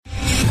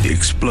The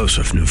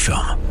explosive new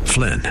film,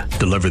 Flynn,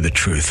 deliver the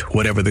truth,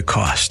 whatever the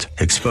cost.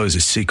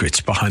 Exposes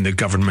secrets behind the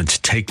government's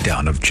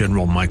takedown of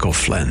General Michael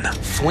Flynn.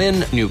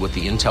 Flynn knew what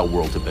the intel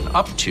world had been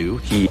up to.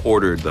 He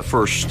ordered the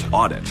first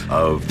audit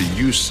of the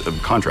use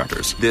of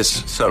contractors.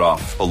 This set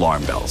off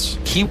alarm bells.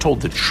 He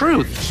told the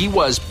truth. He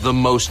was the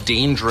most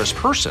dangerous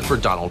person for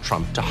Donald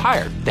Trump to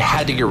hire. They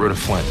had to get rid of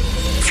Flynn.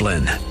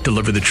 Flynn,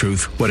 deliver the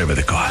truth, whatever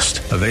the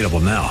cost. Available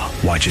now.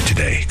 Watch it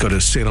today. Go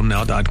to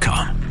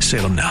salemnow.com.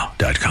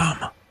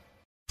 salemnow.com.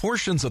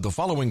 Portions of the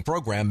following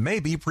program may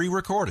be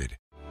pre-recorded.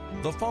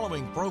 The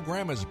following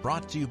program is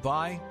brought to you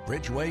by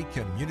Bridgeway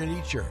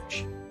Community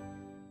Church.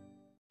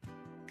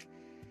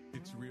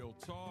 It's Real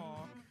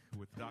Talk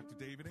with Dr.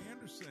 David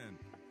Anderson.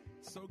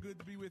 So good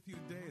to be with you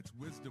today. It's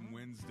Wisdom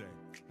Wednesday.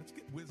 Let's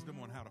get wisdom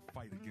on how to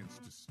fight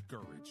against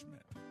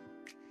discouragement.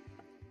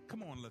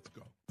 Come on, let's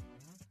go.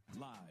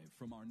 Live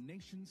from our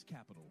nation's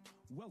capital,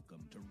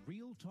 welcome to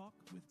Real Talk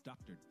with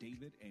Dr.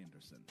 David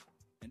Anderson.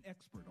 An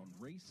expert on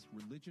race,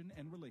 religion,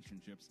 and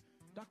relationships,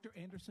 Dr.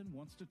 Anderson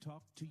wants to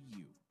talk to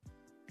you.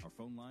 Our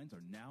phone lines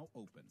are now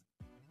open.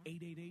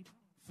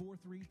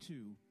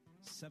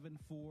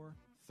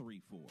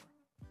 888-432-7434.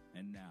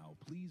 And now,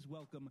 please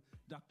welcome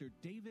Dr.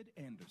 David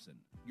Anderson,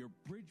 your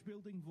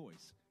bridge-building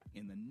voice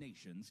in the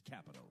nation's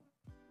capital.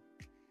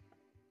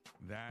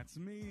 That's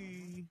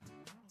me,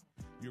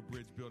 your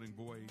bridge-building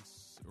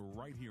voice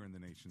right here in the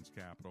nation's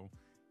capital,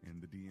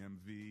 in the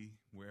DMV,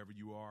 wherever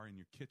you are, in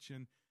your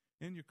kitchen,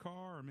 in your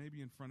car, or maybe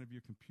in front of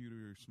your computer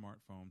or your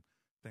smartphone.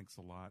 Thanks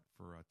a lot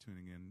for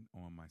tuning in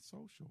on my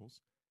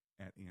socials.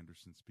 At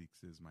Anderson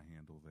Speaks is my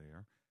handle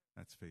there.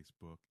 That's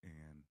Facebook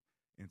and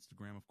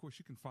Instagram. Of course,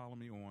 you can follow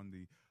me on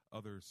the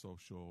other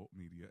social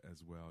media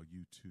as well,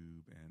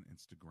 YouTube and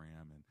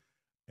Instagram and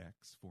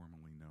X,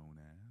 formerly known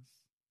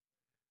as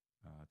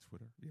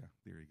Twitter. Yeah,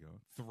 there you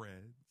go.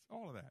 Threads,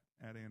 all of that.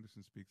 At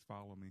Anderson Speaks,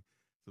 follow me,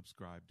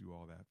 subscribe, do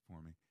all that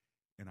for me.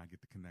 And I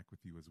get to connect with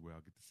you as well,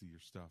 get to see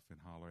your stuff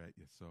and holler at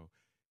you. So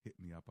hit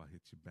me up, I'll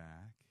hit you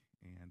back.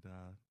 And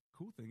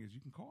cool thing is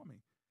you can call me.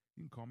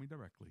 You can call me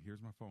directly.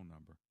 Here's my phone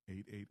number,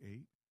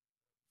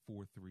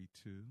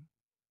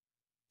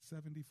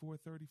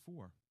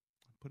 888-432-7434.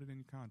 Put it in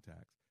your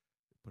contacts.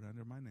 Put it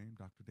under my name,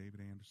 Dr.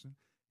 David Anderson.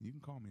 You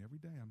can call me every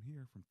day. I'm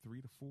here from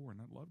 3 to 4,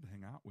 and I'd love to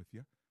hang out with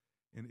you.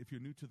 And if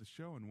you're new to the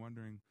show and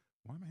wondering,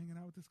 why am I hanging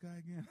out with this guy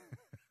again?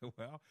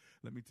 Well,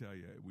 let me tell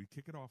you, we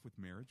kick it off with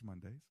Marriage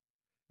Mondays,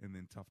 and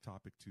then Tough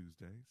Topic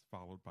Tuesdays,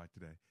 followed by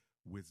today,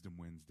 Wisdom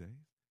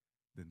Wednesdays,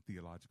 then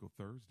Theological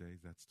Thursdays,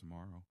 that's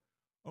tomorrow.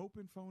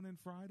 Open Phone In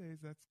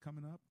Fridays, that's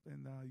coming up,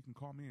 and you can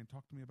call me and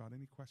talk to me about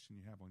any question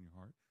you have on your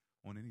heart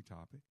on any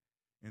topic.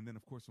 And then,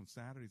 of course, on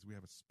Saturdays, we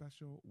have a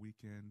special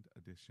weekend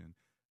edition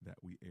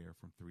that we air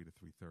from 3 to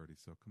 3:30.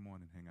 So come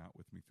on and hang out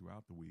with me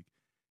throughout the week.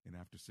 And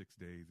after 6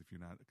 days, if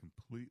you're not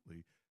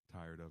completely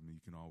tired of me,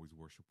 you can always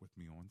worship with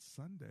me on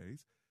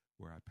Sundays,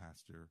 where I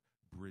pastor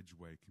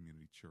Bridgeway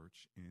Community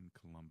Church in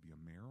Columbia,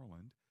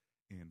 Maryland,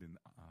 and in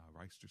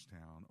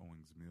Reisterstown,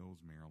 Owings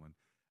Mills, Maryland,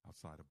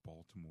 outside of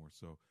Baltimore.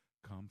 So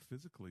come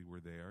physically, we're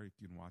there. You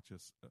can watch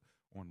us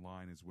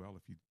online as well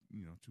if you're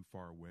too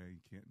far away.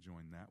 You can't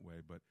join that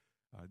way, but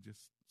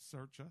just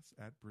search us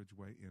at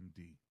Bridgeway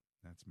MD.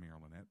 That's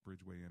Maryland, at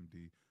Bridgeway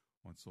MD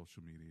on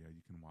social media.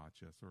 You can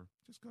watch us, or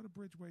just go to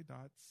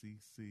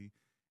bridgeway.cc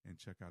and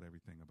check out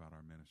everything about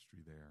our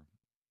ministry there.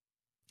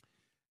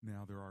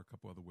 Now, there are a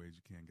couple other ways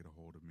you can get a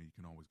hold of me. You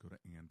can always go to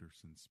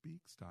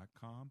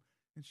andersonspeaks.com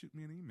and shoot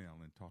me an email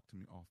and talk to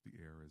me off the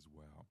air as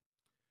well.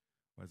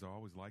 As I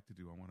always like to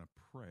do, I want to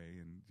pray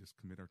and just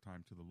commit our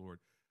time to the Lord,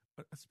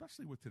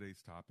 especially with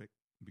today's topic,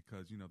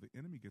 because, the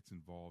enemy gets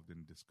involved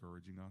in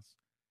discouraging us,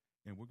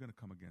 and we're going to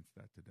come against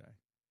that today.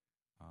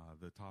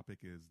 The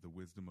topic is the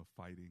wisdom of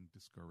fighting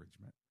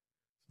discouragement.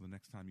 So the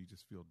next time you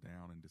just feel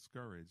down and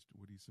discouraged,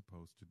 what are you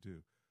supposed to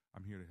do?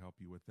 I'm here to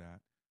help you with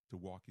that, to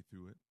walk you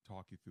through it,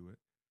 talk you through it,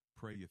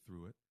 pray you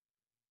through it.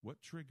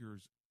 What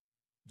triggers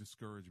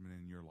discouragement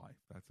in your life?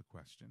 That's a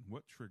question.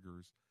 What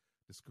triggers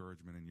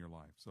discouragement in your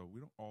life? So we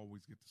don't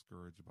always get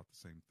discouraged about the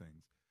same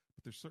things,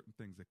 but there's certain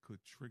things that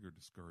could trigger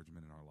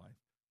discouragement in our life,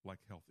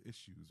 like health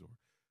issues or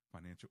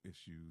financial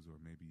issues, or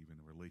maybe even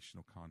a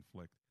relational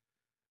conflict.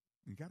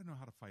 You got to know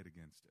how to fight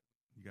against it.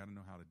 You got to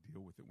know how to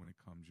deal with it when it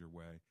comes your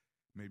way.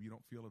 Maybe you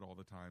don't feel it all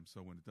the time,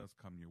 so when it does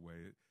come your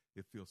way,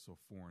 it feels so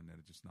foreign that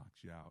it just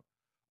knocks you out.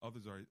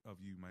 Others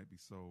of you might be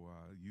so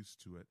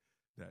used to it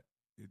that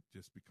it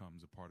just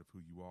becomes a part of who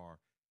you are,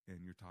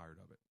 and you're tired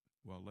of it.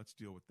 Well, let's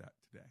deal with that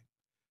today.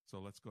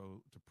 So let's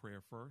go to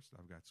prayer first.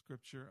 I've got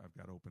scripture. I've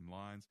got open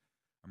lines.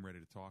 I'm ready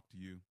to talk to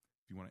you.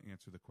 If you want to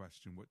answer the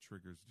question, what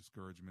triggers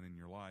discouragement in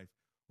your life,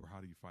 or how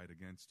do you fight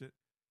against it,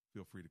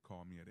 feel free to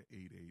call me at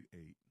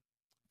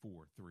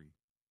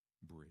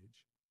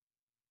 888-43-BRIDGE.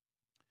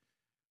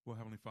 Well,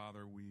 Heavenly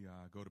Father, we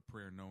go to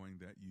prayer knowing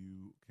that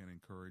you can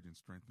encourage and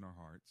strengthen our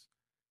hearts.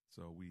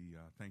 So we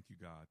thank you,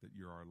 God, that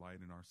you're our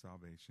light and our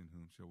salvation.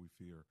 Whom shall we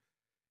fear?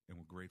 And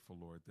we're grateful,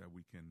 Lord, that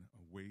we can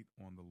wait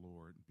on the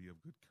Lord, be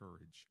of good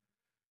courage,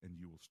 and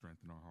you will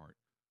strengthen our heart.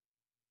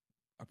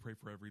 I pray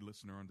for every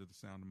listener under the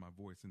sound of my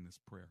voice in this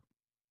prayer,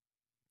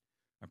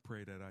 I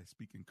pray that I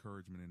speak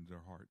encouragement into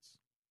their hearts.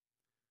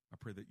 I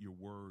pray that your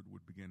word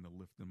would begin to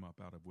lift them up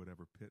out of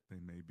whatever pit they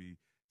may be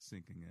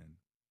sinking in.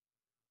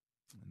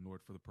 And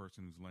Lord, for the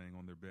person who's laying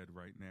on their bed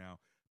right now,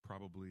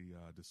 probably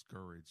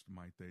discouraged,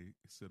 might they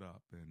sit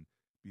up and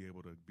be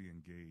able to be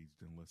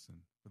engaged and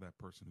listen. For that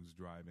person who's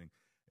driving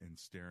and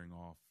staring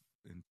off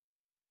and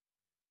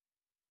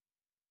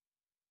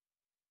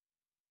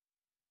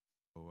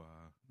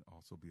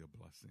also be a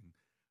blessing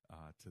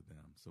to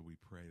them. So we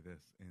pray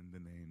this in the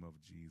name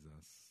of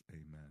Jesus.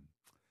 Amen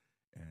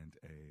and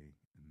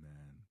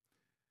amen.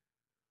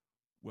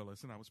 Well,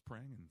 listen, I was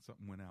praying and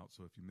something went out.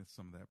 So if you missed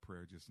some of that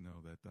prayer, just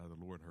know that the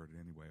Lord heard it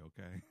anyway,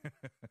 okay?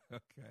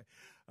 Okay.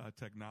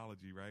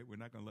 Technology, right? We're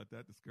not going to let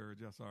that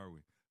discourage us, are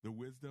we? The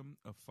wisdom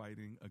of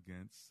fighting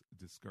against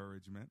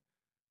discouragement.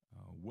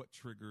 What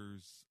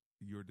triggers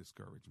your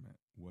discouragement?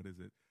 What is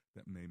it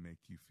that may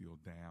make you feel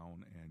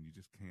down and you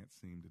just can't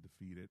seem to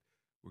defeat it?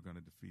 We're going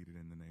to defeat it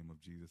in the name of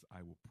Jesus.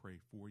 I will pray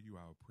for you.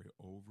 I will pray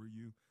over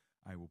you.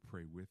 I will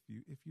pray with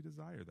you if you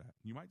desire that.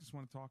 You might just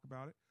want to talk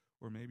about it.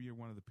 Or maybe you're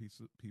one of the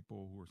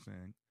people who are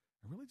saying,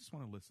 I really just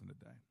want to listen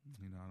today.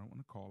 You know, I don't want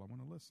to call. I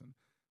want to listen.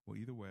 Well,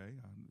 either way,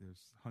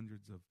 there's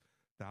hundreds of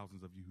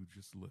thousands of you who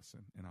just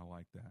listen, and I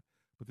like that.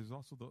 But there's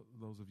also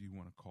those of you who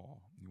want to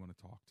call. You want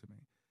to talk to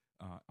me.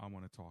 I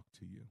want to talk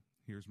to you.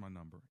 Here's my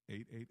number,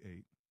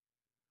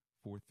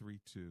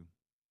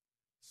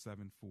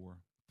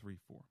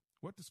 888-432-7434.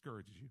 What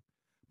discourages you?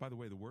 By the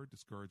way, the word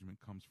discouragement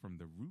comes from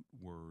the root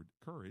word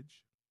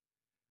courage,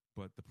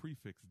 but the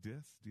prefix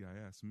dis,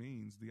 D-I-S,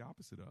 means the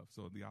opposite of.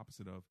 So the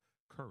opposite of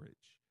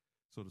courage.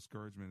 So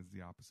discouragement is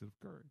the opposite of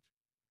courage.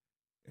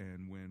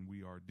 And when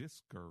we are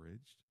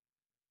discouraged,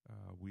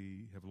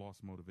 we have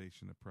lost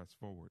motivation to press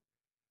forward.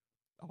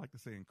 I like to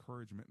say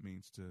encouragement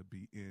means to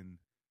be in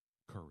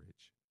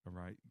courage, all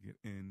right? Get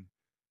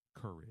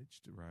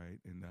encouraged, right?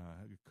 And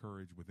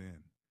courage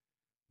within,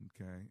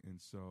 okay?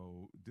 And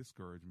so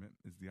discouragement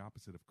is the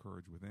opposite of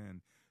courage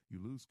within. You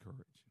lose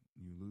courage.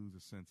 You lose a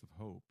sense of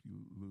hope.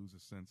 You lose a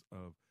sense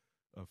of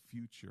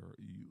future.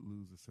 You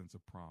lose a sense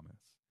of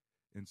promise.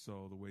 And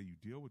so the way you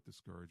deal with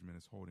discouragement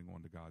is holding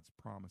on to God's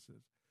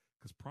promises,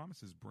 because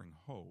promises bring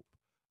hope.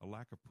 A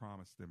lack of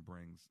promise then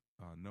brings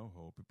no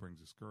hope. It brings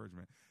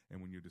discouragement.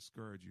 And when you're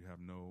discouraged, you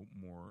have no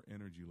more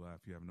energy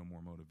left. You have no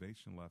more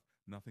motivation left,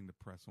 nothing to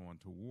press on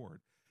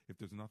toward. If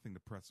there's nothing to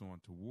press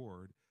on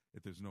toward,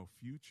 if there's no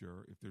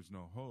future, if there's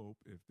no hope,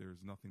 if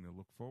there's nothing to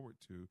look forward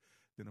to,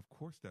 then of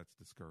course that's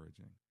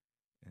discouraging.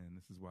 And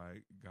this is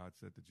why God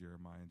said to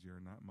Jeremiah,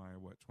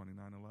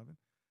 29:11,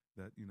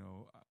 that, you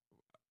know,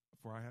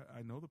 for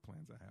I know the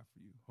plans I have for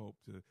you, hope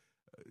to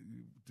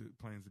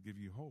plans to give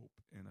you hope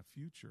and a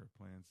future,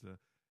 plans to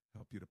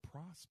help you to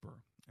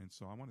prosper. And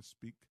so I want to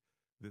speak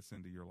this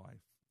into your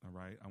life. All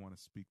right. I want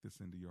to speak this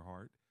into your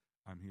heart.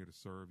 I'm here to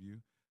serve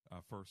you.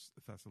 1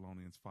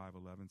 Thessalonians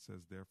 5:11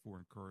 says, therefore,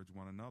 encourage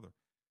one another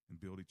and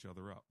build each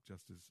other up,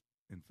 just as,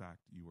 in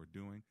fact, you are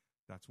doing.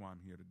 That's why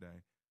I'm here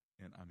today,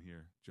 and I'm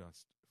here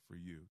just for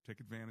you. Take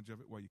advantage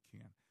of it while you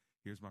can.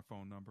 Here's my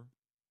phone number,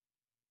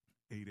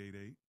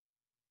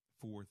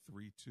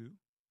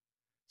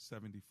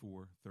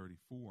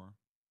 888-432-7434.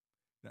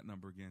 That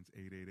number again is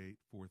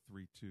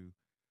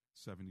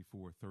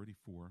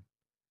 888-432-7434.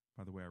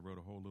 By the way, I wrote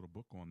a whole little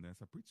book on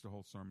this. I preached a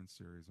whole sermon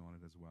series on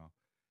it as well.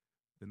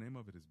 The name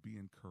of it is Be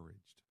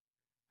Encouraged,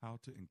 how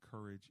to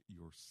encourage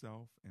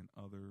yourself and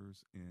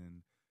others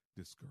in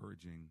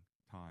discouraging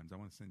times. I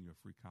want to send you a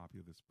free copy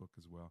of this book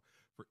as well.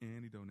 For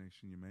any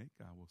donation you make,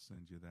 I will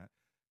send you that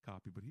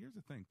copy. But here's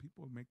the thing.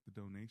 People make the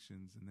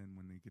donations, and then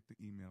when they get the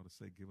email to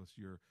say, give us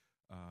your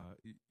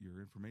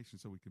information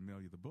so we can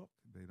mail you the book,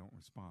 they don't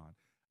respond.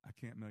 I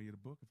can't mail you the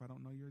book if I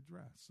don't know your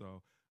address.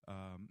 So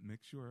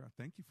make sure,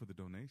 thank you for the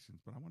donations,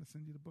 but I want to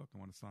send you the book. I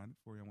want to sign it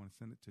for you. I want to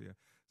send it to you.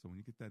 So when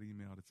you get that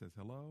email that says,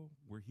 hello,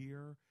 we're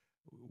here,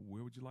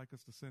 where would you like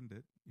us to send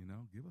it? You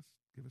know, give us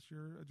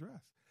your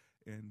address,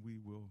 and we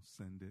will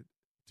send it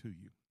to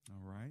you.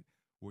 All right.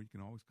 Or you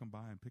can always come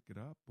by and pick it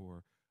up,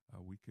 or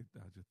we could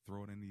just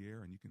throw it in the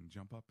air and you can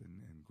jump up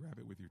and grab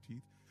it with your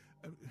teeth.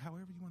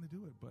 However you want to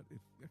do it. But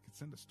if I could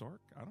send a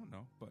stork, I don't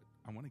know, but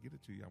I want to get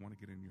it to you. I want to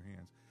get it in your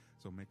hands.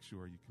 So make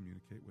sure you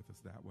communicate with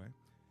us that way.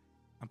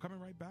 I'm coming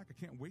right back. I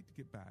can't wait to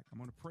get back. I'm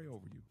going to pray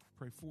over you,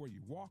 pray for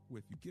you, walk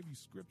with you, give you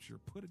scripture,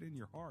 put it in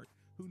your heart.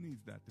 Who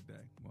needs that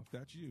today? Well, if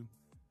that's you,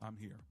 I'm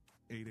here.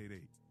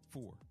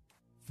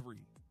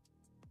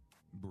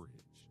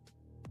 888-43-BRIDGE.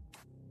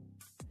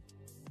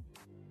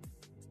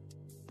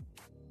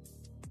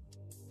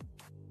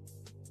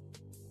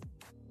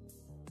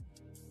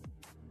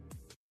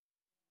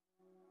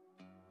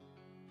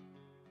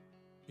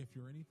 If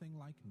you're anything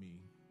like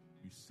me,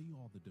 you see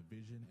all the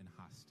division and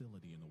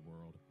hostility in the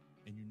world,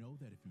 and you know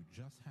that if you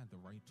just had the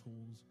right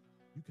tools,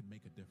 you could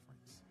make a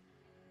difference.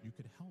 You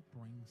could help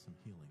bring some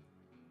healing.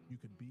 You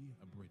could be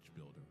a bridge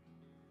builder.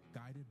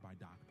 Guided by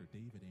Dr.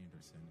 David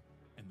Anderson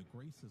and the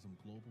Gracism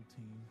Global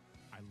team,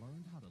 I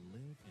learned how to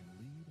live and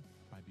lead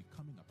by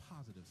becoming a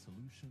positive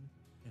solution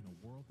in a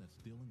world that's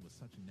dealing with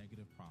such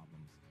negative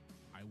problems.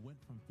 I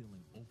went from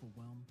feeling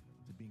overwhelmed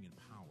to being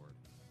empowered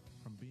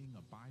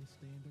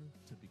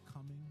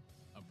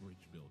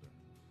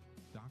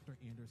Dr.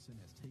 Anderson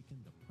has taken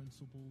the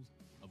principles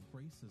of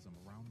gracism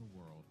around the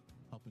world,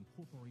 helping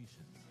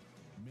corporations,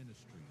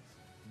 ministries,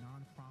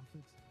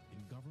 nonprofits,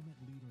 and government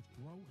leaders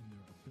grow in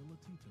their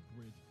ability to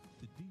bridge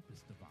the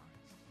deepest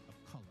divides of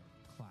color,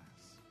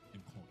 class,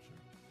 and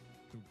culture.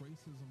 Through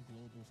Gracism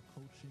Global's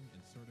coaching and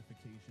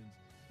certifications,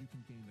 you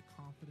can gain the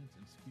confidence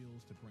and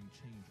skills to bring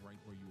change right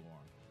where you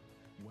are.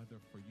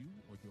 Whether for you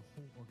or your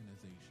whole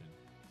organization,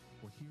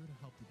 we're here to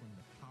help you bring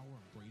the power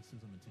of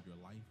Gracism into your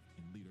life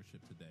and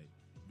leadership today.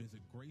 Visit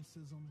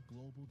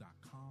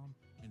GracismGlobal.com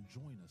and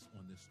join us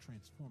on this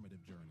transformative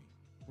journey.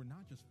 We're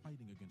not just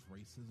fighting against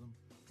racism,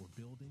 we're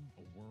building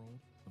a world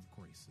of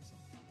Gracism.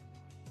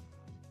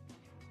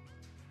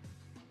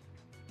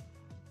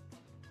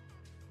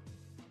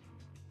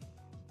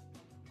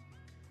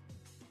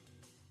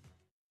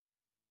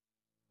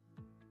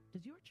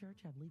 Does your church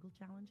have legal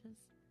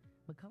challenges?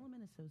 McCullum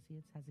 &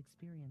 Associates has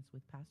experience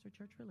with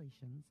pastor-church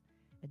relations,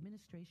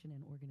 administration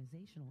and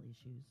organizational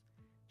issues,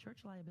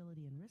 church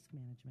liability and risk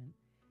management,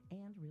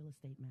 and real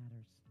estate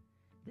matters.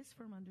 This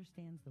firm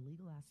understands the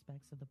legal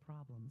aspects of the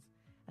problems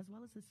as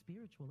well as the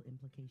spiritual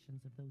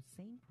implications of those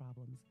same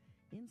problems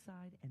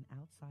inside and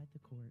outside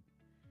the court.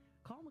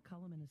 Call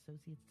McCullum &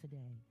 Associates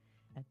today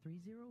at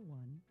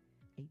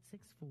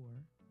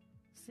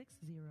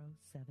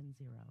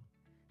 301-864-6070.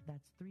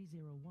 That's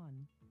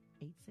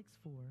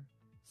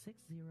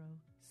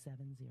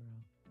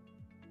 301-864-6070.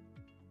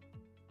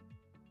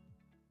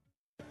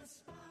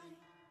 Best Buy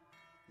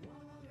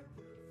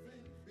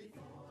waterproofing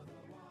before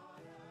the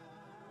water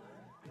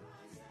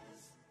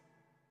rises.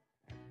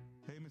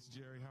 Hey, Miss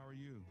Jerry, how are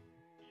you?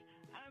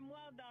 I'm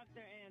well,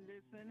 Dr.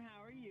 Anderson.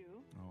 How are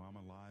you? Oh, I'm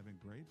alive and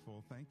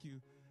grateful. Thank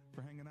you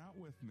for hanging out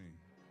with me.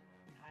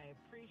 I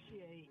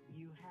appreciate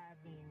you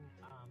having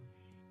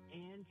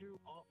Andrew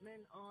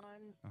Altman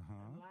on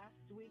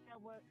last week, I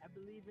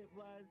believe it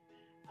was,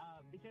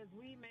 because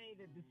we made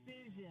a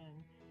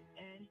decision,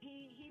 and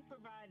he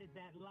provided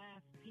that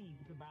last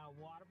piece about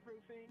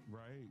waterproofing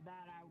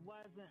that I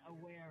wasn't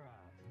aware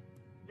of.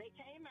 They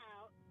came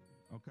out.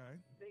 Okay.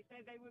 They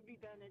said they would be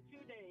done in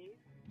 2 days.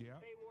 Yeah.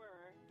 They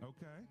were.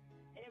 Okay.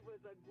 It was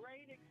a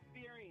great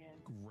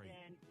experience. Great.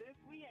 And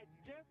we had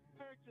just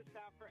purchased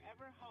our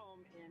forever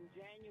home in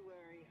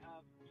January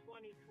of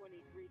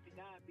 2023. To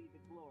God be the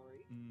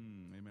glory.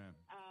 Amen.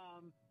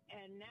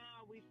 And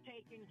now we've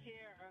taken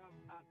care of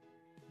a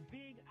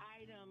big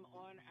item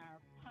on our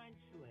punch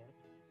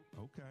list.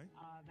 Okay.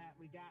 That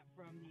we got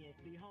from the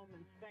home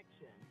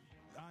inspection.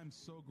 I'm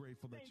so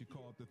grateful that you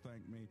called to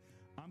thank me.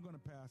 I'm going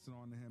to pass it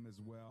on to him as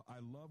well. I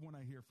love when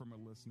I hear from a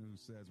listener who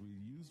says we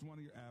used one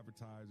of your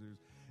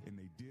advertisers and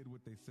they did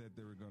what they said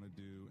they were going to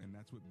do, and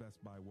that's what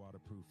Best Buy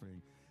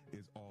Waterproofing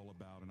is all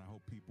about. And I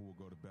hope people will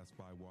go to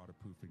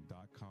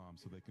bestbuywaterproofing.com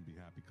so they can be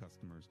happy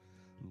customers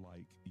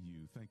like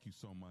you. Thank you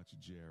so much,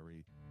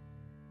 Jerry.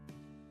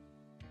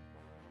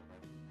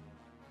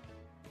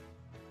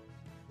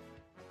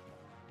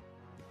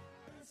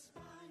 Best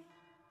Buy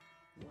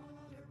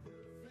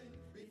waterproofing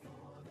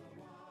before the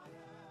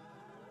water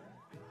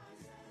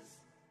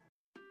rises.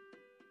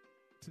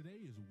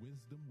 Today is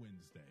Wisdom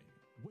Wednesday.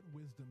 What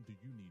wisdom do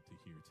you need to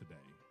hear today?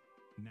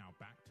 Now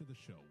back to the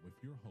show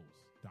with your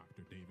host,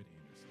 Dr. David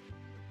Anderson.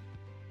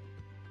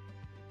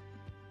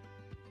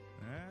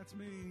 That's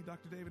me,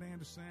 Dr. David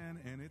Anderson,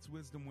 and it's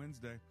Wisdom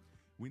Wednesday.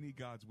 We need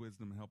God's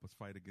wisdom to help us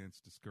fight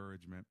against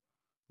discouragement.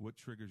 What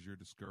triggers your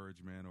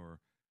discouragement, or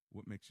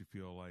what makes you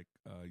feel like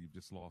you've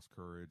just lost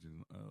courage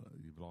and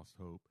you've lost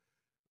hope?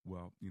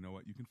 Well, you know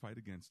what? You can fight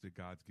against it.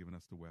 God's given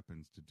us the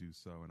weapons to do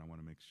so, and I want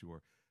to make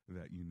sure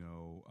that you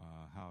know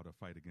how to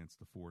fight against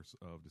the force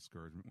of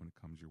discouragement when it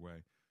comes your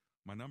way.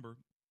 My number,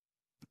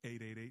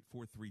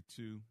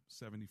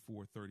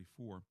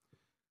 888-432-7434.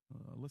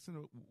 Listen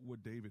to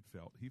what David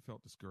felt. He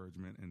felt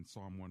discouragement in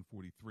Psalm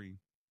 143.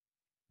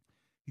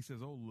 He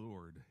says, "Oh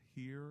Lord,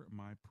 hear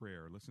my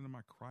prayer. Listen to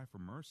my cry for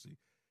mercy.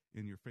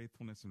 In your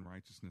faithfulness and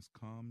righteousness,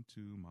 come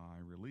to my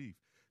relief.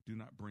 Do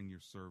not bring your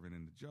servant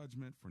into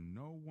judgment, for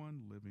no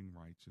one living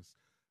righteous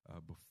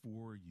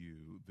before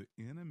you." The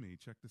enemy,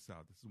 check this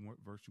out. This is what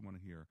verse you want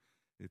to hear.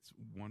 It's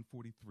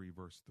 143,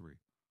 verse 3.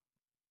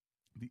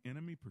 "The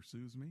enemy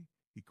pursues me.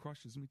 He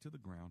crushes me to the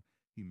ground.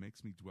 He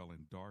makes me dwell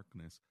in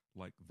darkness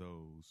like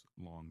those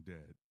long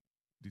dead."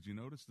 Did you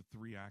notice the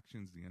three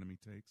actions the enemy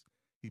takes?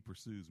 He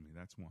pursues me.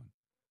 That's one.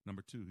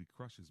 Number two, he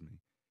crushes me.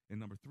 And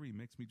number three,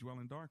 makes me dwell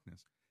in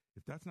darkness.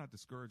 If that's not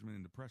discouragement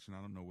and depression,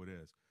 I don't know what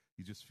is.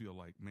 You just feel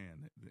like,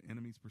 man, the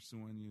enemy's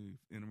pursuing you,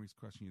 the enemy's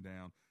crushing you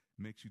down,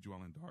 makes you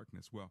dwell in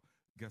darkness. Well,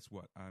 guess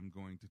what? I'm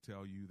going to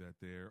tell you that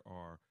there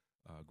are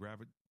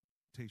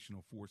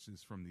gravitational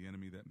forces from the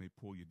enemy that may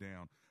pull you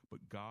down,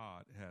 but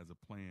God has a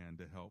plan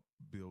to help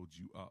build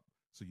you up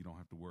so you don't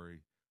have to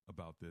worry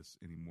about this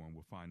anymore. And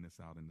we'll find this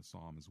out in the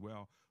Psalm as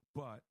well.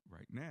 But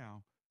right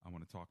now, I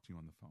want to talk to you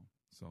on the phone.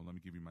 So let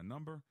me give you my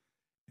number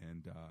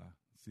and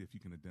see if you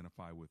can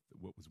identify with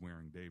what was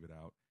wearing David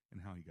out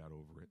and how he got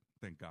over it.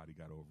 Thank God he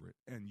got over it.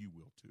 And you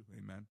will too.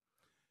 Amen.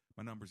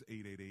 My number is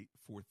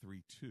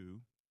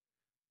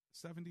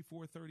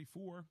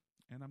 888-432-7434.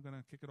 And I'm going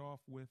to kick it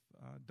off with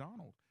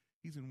Donald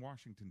He's in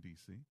Washington,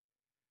 D.C.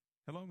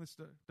 Hello,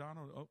 Mr.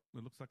 Donald. Oh,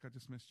 it looks like I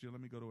just missed you. Let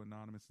me go to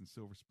Anonymous in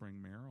Silver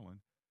Spring, Maryland.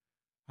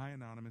 Hi,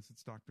 Anonymous.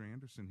 It's Dr.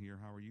 Anderson here.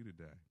 How are you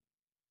today?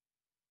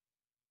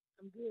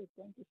 I'm good.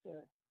 Thank you,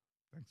 sir.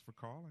 Thanks for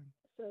calling.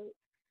 So,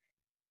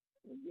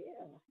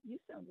 yeah, you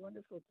sound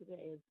wonderful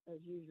today,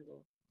 as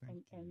usual.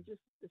 And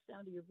just the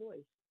sound of your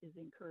voice is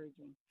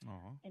encouraging.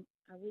 Aww. And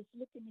I was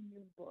looking in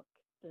your book,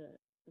 the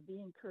Be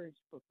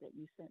Encouraged book that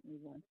you sent me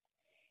once.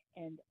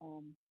 And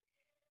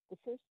the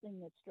first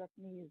thing that struck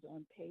me is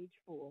on page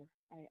 4.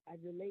 I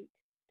relate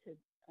to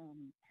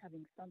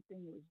having something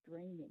that was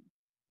draining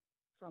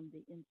from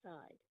the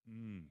inside.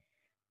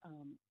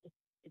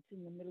 It's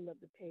in the middle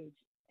of the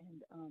page.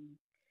 And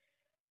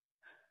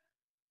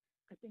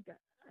I think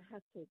I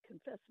have to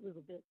confess a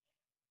little bit.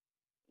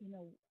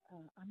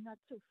 I'm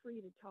not so free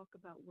to talk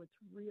about what's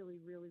really,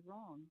 really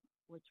wrong,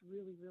 what's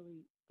really,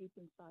 really deep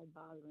inside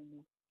bothering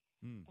me.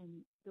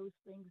 And those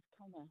things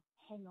kind of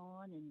hang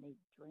on and they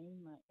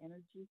drain my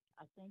energy,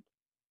 I think.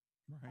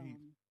 Right.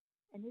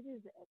 And it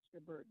is an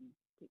extra burden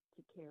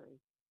to carry.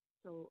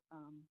 So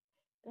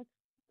that's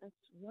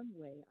one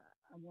way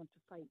I want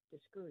to fight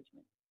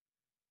discouragement.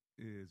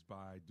 Is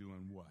by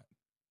doing what?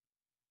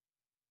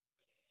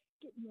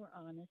 Getting more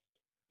honest,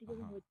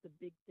 dealing with the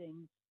big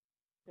things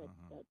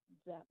that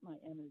zap my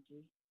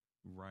energy.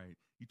 Right.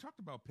 You talked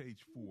about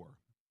page 4.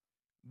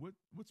 What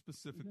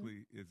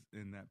specifically is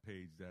in that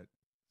page that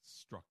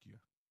struck you?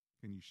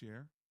 Can you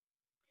share?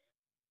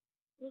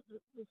 Well,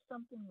 the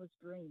something was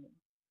draining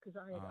because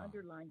I had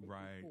underlined it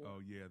right. before. Oh,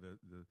 yeah,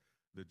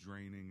 the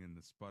draining and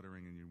the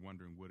sputtering, and you're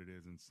wondering what it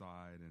is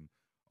inside and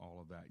all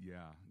of that.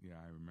 Yeah,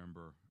 I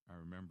remember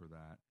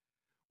that.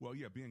 Well,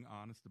 yeah, being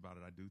honest about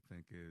it, I do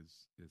think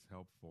is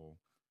helpful.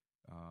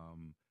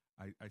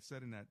 I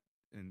said in that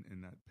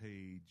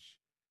page,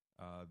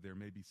 there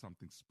may be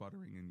something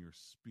sputtering in your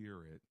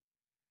spirit.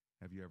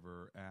 Have you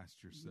ever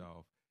asked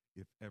yourself,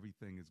 if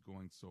everything is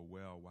going so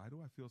well, why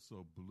do I feel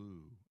so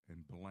blue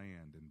and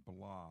bland and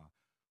blah?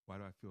 Why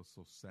do I feel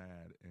so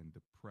sad and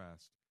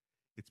depressed?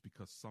 It's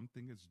because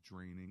something is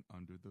draining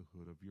under the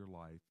hood of your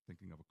life.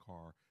 Thinking of a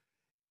car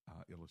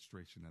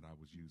illustration that I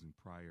was using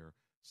prior.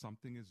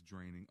 Something is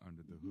draining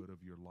under the hood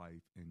of your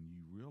life, and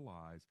you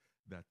realize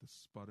that the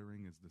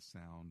sputtering is the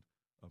sound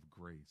of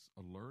grace,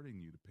 alerting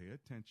you to pay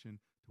attention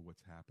to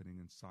what's happening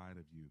inside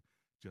of you.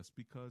 Just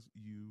because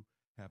you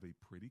have a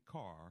pretty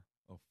car,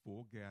 a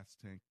full gas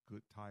tank,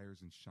 good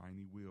tires, and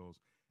shiny wheels,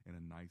 and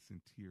a nice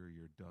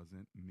interior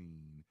doesn't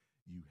mean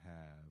you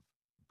have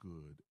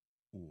good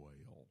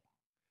oil.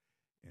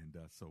 And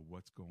so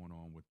what's going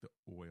on with the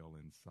oil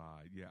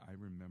inside? Yeah, I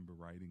remember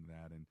writing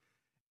that.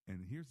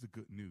 And here's the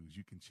good news.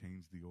 You can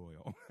change the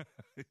oil.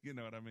 You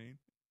know what I mean?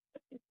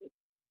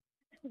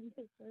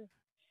 Yes, sir.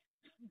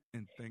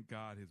 And thank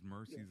God his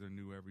mercies are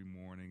new every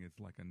morning. It's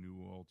like a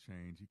new oil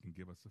change. He can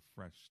give us a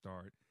fresh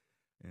start.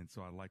 And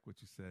so I like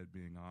what you said,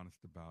 being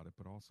honest about it,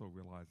 but also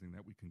realizing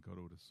that we can go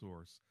to the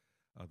source,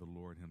 the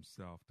Lord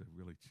himself, to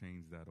really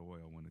change that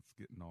oil when it's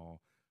getting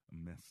all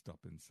messed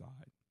up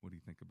inside. What do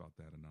you think about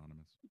that,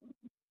 Anonymous?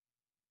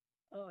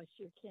 Oh, I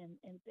sure can.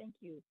 And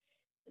thank you.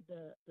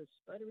 The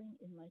sputtering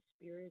in my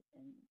spirit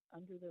and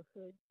under the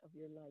hood of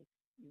your life,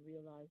 you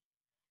realize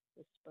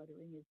the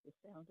sputtering is the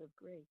sound of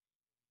grace,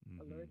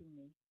 alerting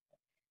me.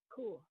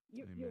 Cool.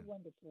 You're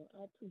wonderful.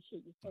 I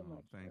appreciate you so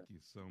much. Thank you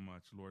so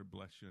much. Lord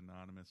bless you,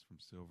 Anonymous from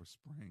Silver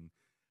Spring,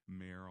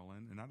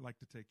 Maryland. And I'd like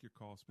to take your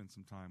call, spend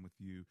some time with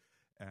you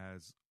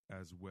as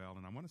well.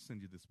 And I want to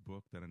send you this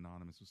book that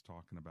Anonymous was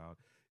talking about.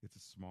 It's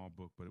a small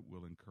book, but it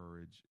will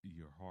encourage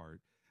your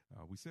heart.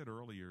 We said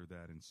earlier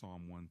that in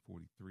Psalm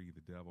 143,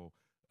 the devil,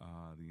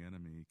 the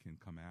enemy, can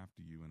come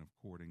after you. And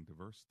according to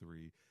verse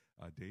 3,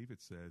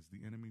 David says,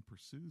 the enemy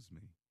pursues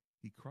me.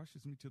 He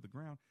crushes me to the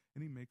ground,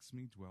 and he makes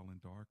me dwell in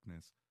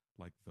darkness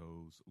like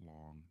those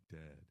long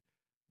dead.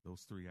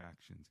 Those 3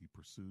 actions: he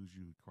pursues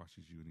you, he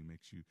crushes you, and he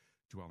makes you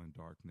dwell in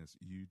darkness.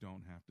 You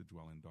don't have to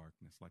dwell in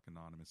darkness. Like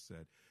Anonymous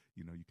said,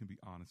 you can be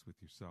honest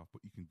with yourself,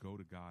 but you can go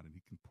to God and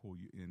he can pull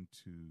you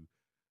into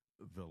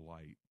the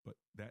light. But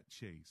that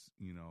chase,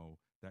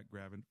 that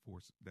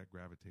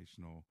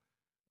gravitational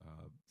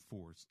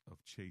force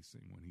of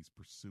chasing, when he's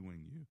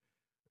pursuing you,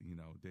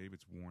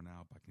 David's worn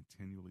out by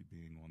continually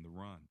being on the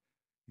run.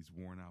 He's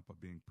worn out by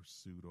being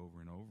pursued over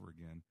and over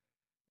again.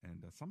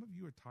 And some of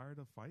you are tired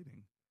of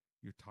fighting.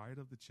 You're tired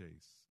of the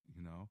chase,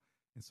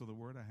 And so the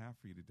word I have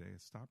for you today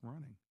is stop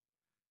running.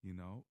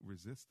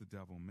 Resist the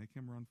devil, make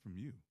him run from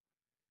you.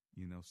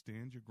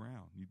 Stand your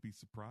ground. You'd be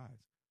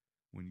surprised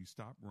when you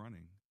stop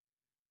running.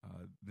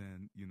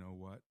 Then you know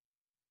what?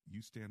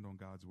 You stand on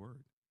God's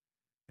word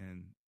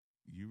and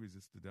you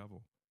resist the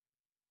devil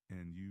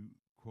and you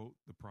quote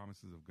the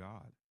promises of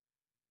God.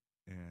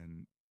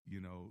 And,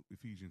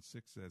 Ephesians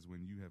 6 says,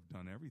 when you have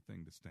done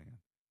everything to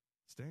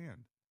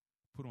stand,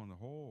 put on the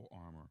whole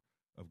armor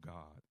of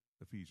God.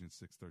 Ephesians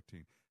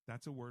 6:13.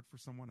 That's a word for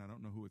someone. I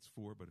don't know who it's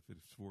for, but if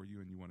it's for you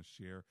and you want to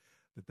share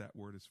that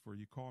word is for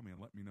you, call me and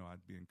let me know.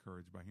 I'd be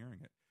encouraged by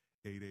hearing it.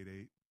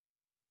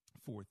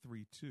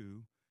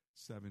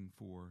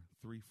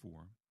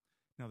 888-432-7434.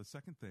 Now, the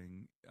second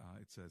thing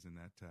it says in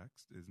that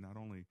text is not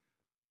only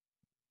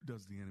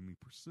does the enemy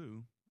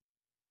pursue,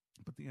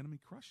 but the enemy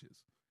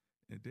crushes.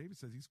 And David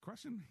says, he's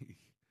crushing me.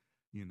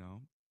 You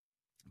know,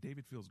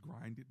 David feels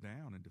grinded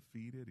down and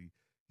defeated.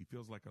 He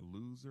feels like a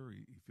loser.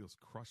 He feels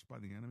crushed by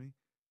the enemy.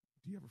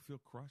 Do you ever feel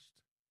crushed,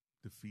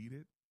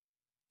 defeated?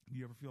 Do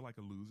you ever feel like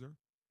a loser?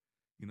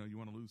 You know, you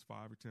want to lose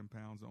 5 or 10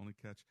 pounds, only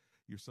catch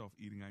yourself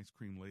eating ice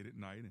cream late at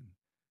night, and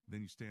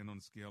then you stand on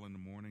the scale in the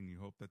morning and you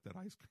hope that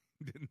ice cream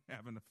didn't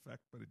have an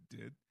effect, but it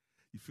did.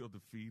 You feel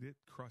defeated,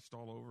 crushed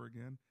all over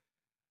again.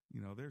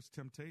 You know, there's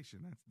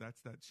temptation.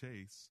 That's that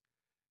chase.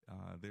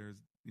 There's,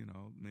 you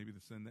know, maybe the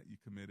sin that you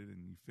committed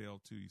and you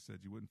failed to. You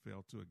said you wouldn't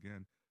fail to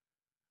again.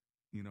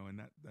 You know, and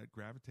that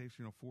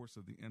gravitational force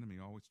of the enemy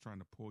always trying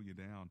to pull you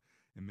down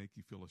and make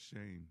you feel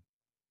ashamed.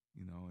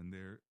 You know, and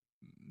there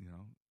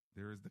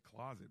is the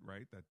closet,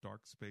 right? That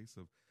dark space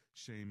of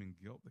shame and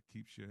guilt that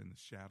keeps you in the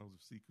shadows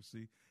of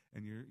secrecy,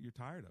 and you're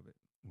tired of it.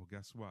 Well,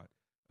 guess what?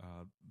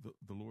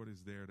 The Lord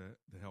is there to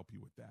help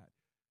you with that.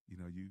 You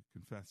know, you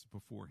confess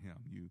before him.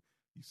 You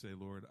say,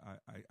 Lord,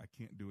 I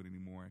can't do it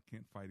anymore. I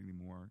can't fight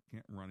anymore. I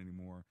can't run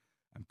anymore.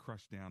 I'm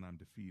crushed down. I'm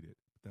defeated.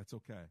 But that's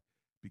okay,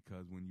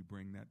 because when you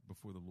bring that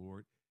before the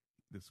Lord,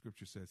 the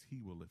scripture says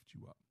he will lift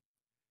you up.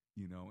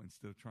 You know,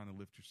 instead of trying to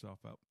lift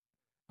yourself up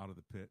out of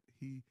the pit,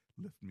 he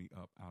lifted me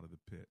up out of the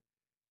pit.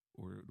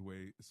 Or the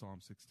way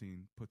Psalm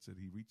 16 puts it,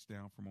 he reached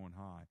down from on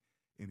high,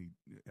 and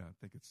I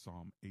think it's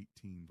Psalm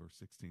 18, verse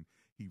 16.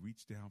 He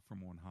reached down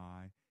from on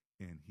high,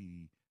 and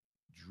he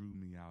drew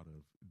me out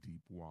of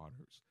deep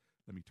waters.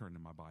 Let me turn to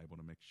my Bible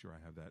to make sure I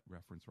have that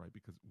reference right,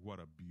 because what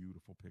a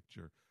beautiful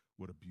picture,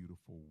 what a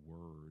beautiful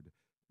word.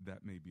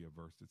 That may be a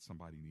verse that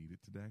somebody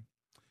needed today.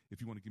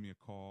 If you want to give me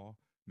a call,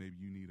 maybe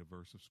you need a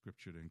verse of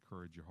scripture to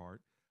encourage your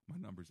heart. My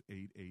number is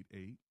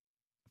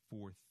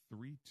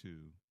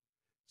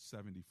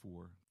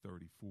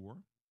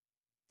 888-432-7434.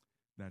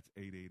 That's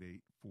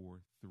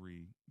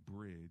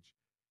 888-43-BRIDGE.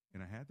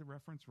 And I had the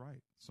reference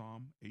right.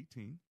 Psalm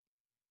 18,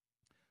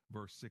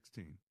 verse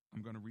 16.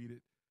 I'm going to read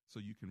it so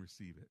you can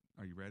receive it.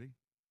 Are you ready?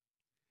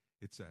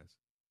 It says,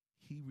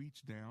 he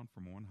reached down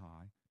from on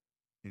high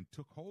and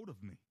took hold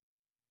of me.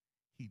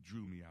 He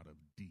drew me out of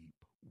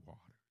deep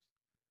waters.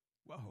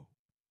 Whoa.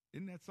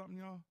 Isn't that something,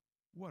 y'all?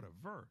 What a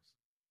verse.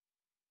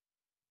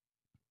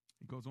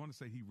 It goes on to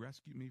say, he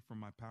rescued me from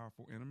my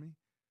powerful enemy,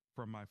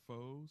 from my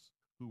foes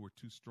who were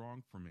too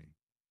strong for me.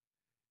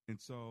 And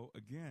so,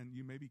 again,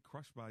 you may be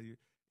crushed by your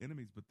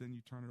enemies, but then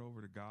you turn it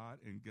over to God,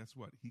 and guess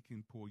what? He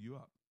can pull you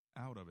up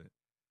out of it.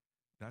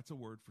 That's a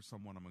word for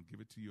someone. I'm going to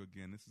give it to you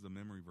again. This is a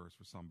memory verse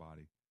for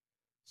somebody.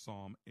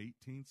 Psalm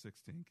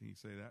 18:16. Can you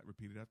say that?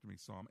 Repeat it after me.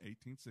 Psalm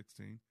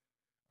 18:16.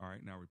 All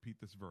right, now repeat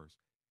this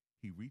verse.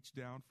 He reached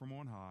down from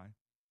on high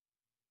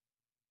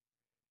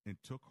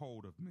and took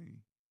hold of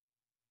me.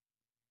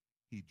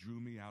 He drew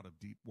me out of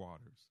deep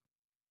waters.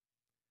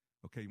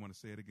 Okay, you want to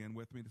say it again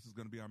with me? This is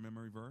going to be our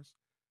memory verse.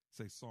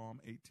 Say Psalm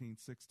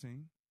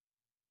 18:16.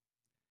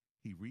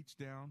 He reached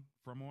down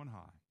from on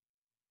high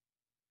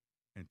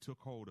and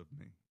took hold of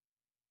me.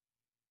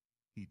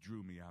 He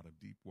drew me out of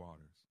deep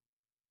waters.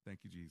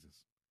 Thank you,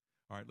 Jesus.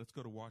 All right, let's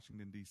go to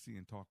Washington, D.C.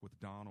 and talk with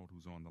Donald,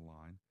 who's on the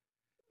line.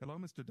 Hello,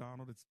 Mr.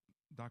 Donald. It's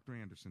Dr.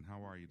 Anderson.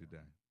 How are you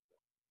today?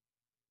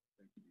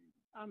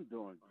 I'm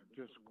doing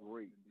just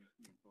great.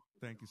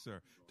 Thank you,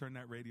 sir. Turn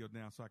that radio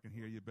down so I can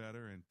hear you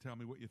better, and tell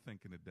me what you're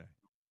thinking today.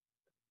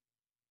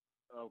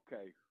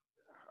 Okay.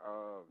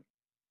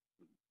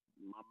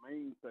 My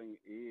main thing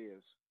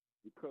is,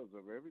 because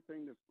of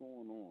everything that's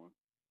going on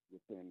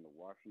within the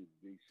Washington,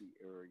 D.C.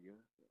 area,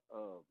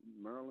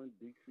 Maryland,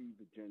 D.C.,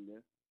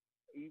 Virginia,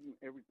 even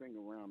everything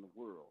around the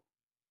world,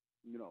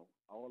 you know,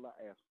 all I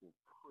ask for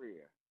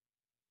prayer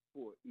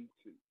for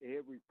each and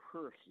every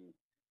person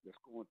that's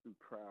going through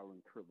trial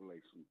and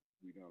tribulation.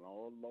 We done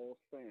all lost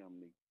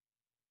family.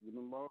 We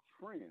done lost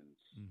friends.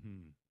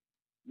 Mm-hmm.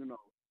 You know,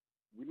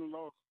 we done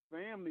lost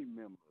family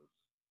members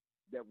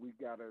that we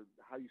got to,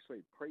 how you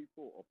say, pray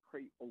for or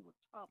pray over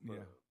top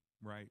of.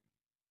 Right.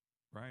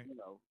 Right. You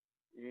know,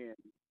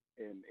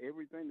 and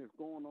everything that's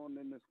going on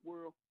in this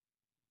world,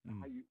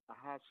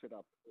 how should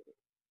I put it?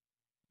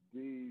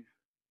 These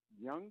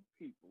young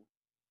people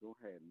don't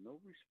have no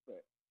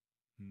respect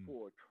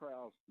for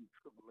trials and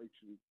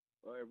tribulation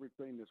or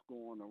everything that's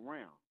going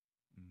around.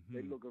 Mm-hmm.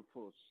 They're looking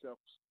for self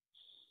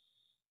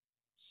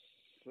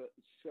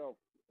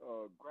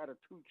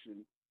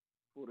gratification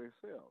for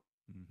themselves.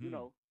 Mm-hmm. You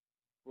know,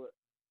 but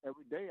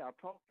every day I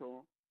talk to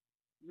them,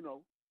 you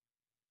know,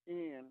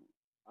 and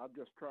I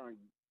just try and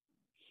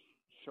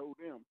show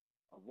them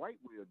a right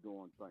way of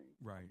doing things.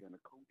 Right. I've been a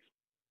coach.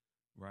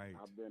 Right.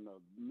 I've been a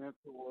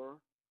mentor.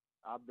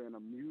 I've been a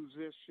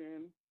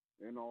musician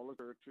in all the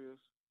churches.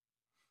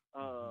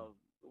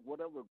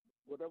 Whatever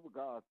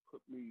God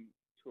put me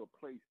to a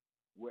place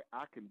where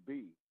I can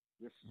be,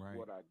 this is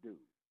what I do.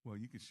 Well,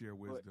 you can share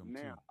wisdom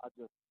but now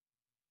too.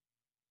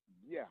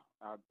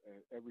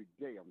 Every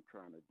day I'm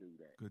trying to do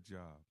that. Good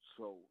job.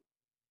 So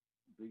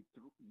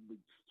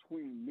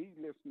between me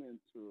listening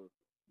to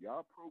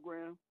y'all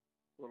program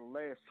for the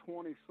last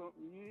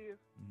 20-something years.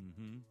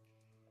 Mm-hmm.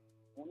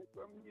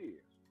 20-something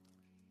years.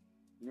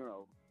 You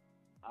know,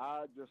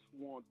 I just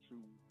want to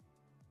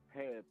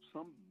have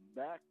some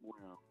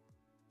background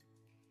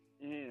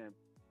and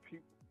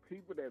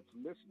people that's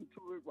listening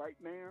to it right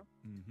now.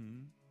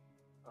 Mm-hmm.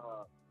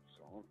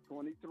 Psalm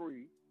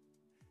 23.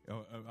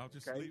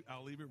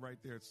 I'll leave it right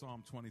there at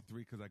Psalm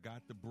 23 because I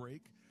got the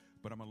break,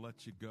 but I'm going to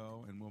let you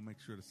go, and we'll make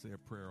sure to say a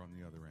prayer on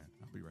the other end.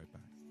 I'll be right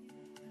back.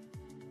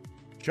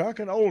 Chuck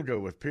and Olga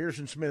with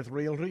Pearson Smith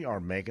Realty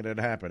are making it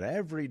happen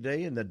every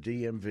day in the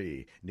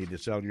DMV. Need to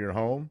sell your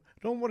home?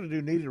 Don't want to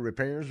do needed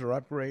repairs or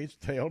upgrades?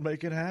 They'll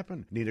make it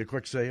happen. Need a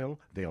quick sale?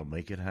 They'll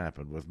make it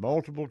happen with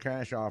multiple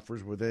cash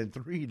offers within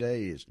 3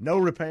 days. No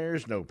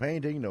repairs, no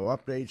painting, no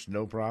updates,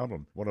 no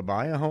problem. Want to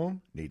buy a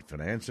home? Need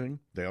financing?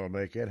 They'll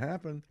make it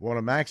happen. Want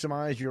to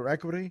maximize your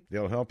equity?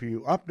 They'll help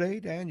you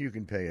update and you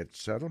can pay at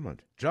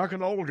settlement. Chuck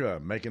and Olga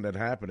making it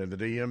happen in the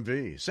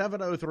DMV.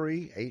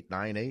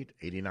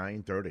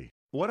 703-898-8930.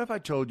 What if I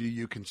told you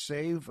you can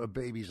save a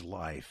baby's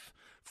life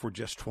for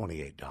just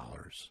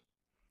 $28?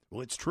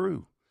 Well, it's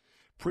true.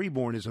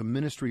 Preborn is a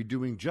ministry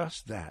doing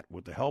just that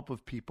with the help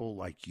of people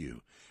like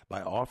you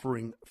by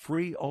offering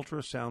free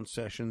ultrasound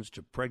sessions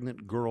to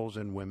pregnant girls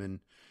and women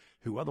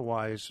who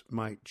otherwise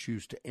might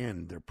choose to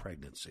end their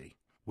pregnancy.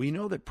 We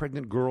know that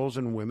pregnant girls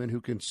and women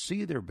who can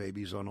see their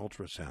babies on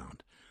ultrasound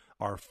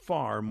are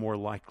far more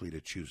likely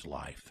to choose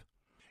life.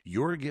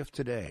 Your gift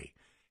today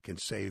can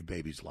save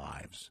babies'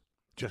 lives.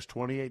 Just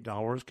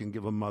 $28 can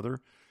give a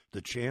mother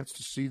the chance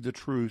to see the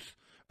truth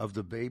of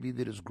the baby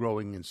that is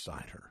growing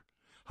inside her.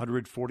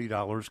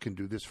 $140 can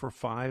do this for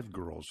 5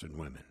 girls and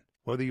women.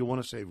 Whether you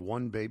want to save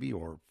one baby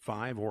or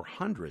 5 or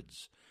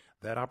hundreds,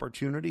 that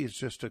opportunity is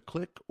just a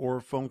click or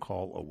a phone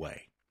call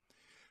away.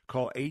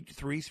 Call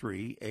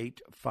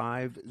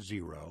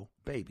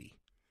 833-850-BABY.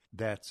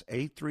 That's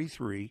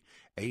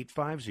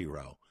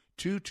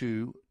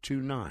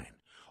 833-850-2229.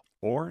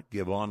 Or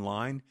give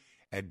online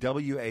at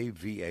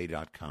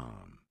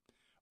WAVA.com.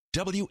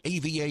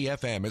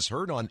 WAVA-FM is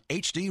heard on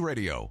HD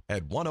Radio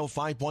at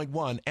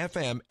 105.1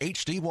 FM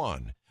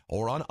HD1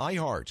 or on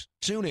iHeart,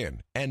 TuneIn,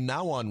 and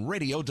now on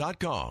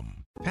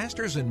radio.com.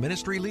 Pastors and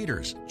ministry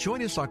leaders,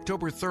 join us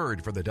October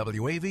 3rd for the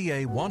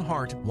WAVA One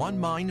Heart, One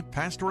Mind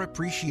Pastor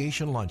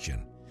Appreciation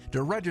Luncheon.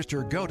 To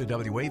register, go to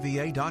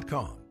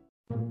WAVA.com.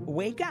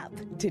 Wake up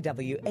to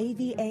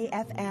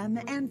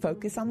WAVA-FM and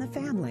focus on the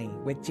family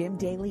with Jim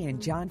Daly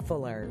and John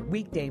Fuller,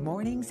 weekday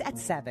mornings at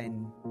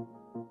 7.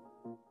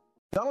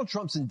 Donald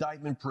Trump's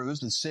indictment proves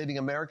that saving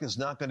America is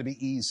not going to be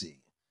easy.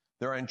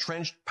 There are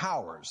entrenched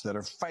powers that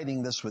are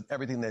fighting this with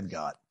everything they've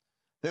got.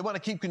 They want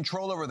to keep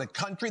control over the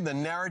country, the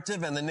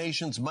narrative, and the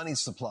nation's money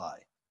supply.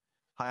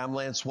 Hi, I'm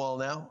Lance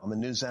Wallnau. I'm a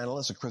news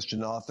analyst, a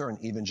Christian author,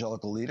 and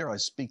evangelical leader. I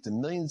speak to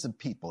millions of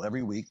people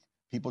every week,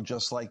 people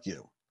just like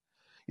you.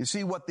 You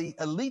see, what the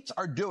elites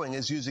are doing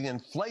is using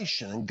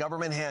inflation and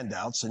government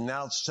handouts and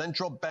now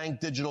central bank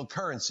digital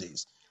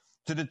currencies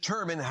to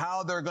determine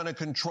how they're going to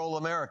control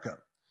America.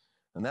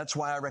 And that's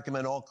why I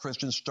recommend all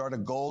Christians start a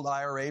gold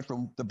IRA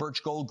from the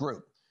Birch Gold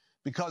Group,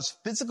 because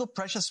physical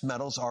precious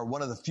metals are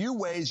one of the few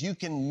ways you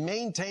can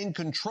maintain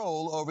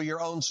control over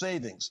your own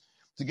savings.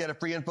 To get a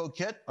free info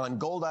kit on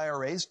gold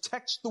IRAs,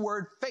 text the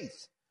word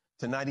faith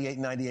to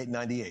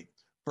 989898.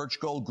 Birch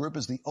Gold Group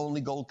is the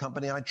only gold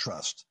company I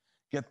trust.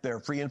 Get their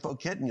free info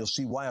kit and you'll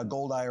see why a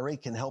gold IRA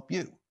can help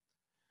you.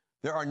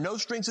 There are no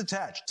strings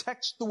attached.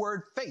 Text the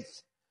word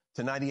faith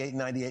to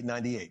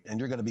 989898, and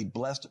you're going to be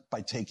blessed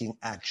by taking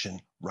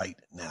action right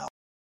now.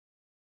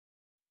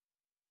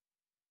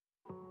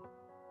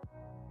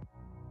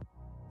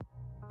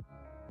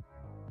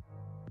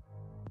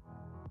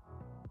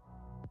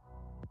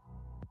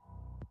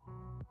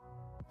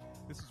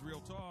 This is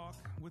Real Talk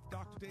with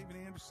Dr. David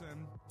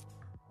Anderson.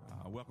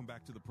 Welcome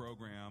back to the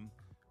program.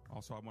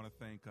 Also, I want to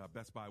thank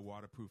Best Buy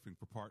Waterproofing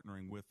for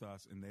partnering with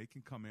us, and they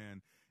can come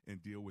in and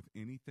deal with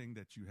anything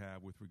that you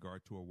have with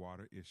regard to a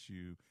water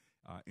issue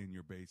in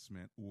your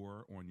basement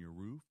or on your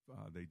roof.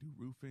 They do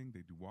roofing,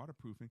 they do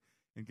waterproofing,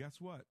 and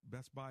guess what?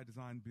 Best Buy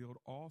Design Build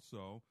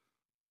also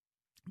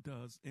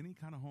does any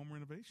kind of home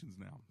renovations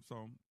now. So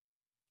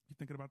you're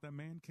thinking about that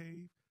man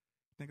cave,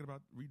 thinking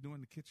about redoing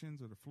the kitchens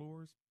or the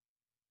floors,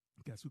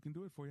 guess who can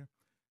do it for you?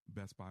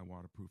 Best Buy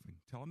Waterproofing.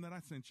 Tell them that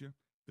I sent you.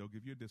 They'll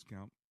give you a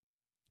discount.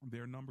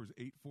 Their number is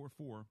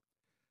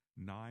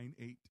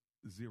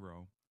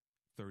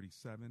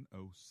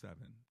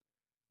 844-980-3707.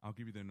 I'll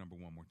give you their number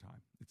one more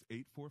time. It's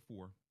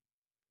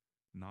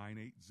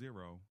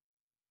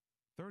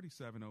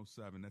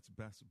 844-980-3707. That's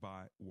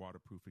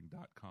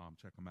bestbuywaterproofing.com.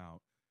 Check them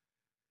out.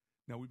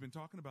 Now, we've been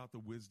talking about the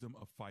wisdom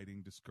of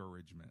fighting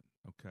discouragement,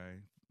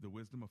 okay? The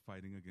wisdom of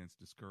fighting against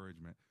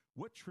discouragement.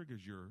 What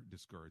triggers your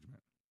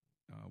discouragement?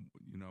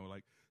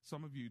 Like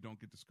some of you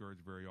don't get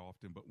discouraged very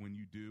often, but when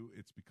you do,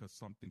 it's because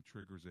something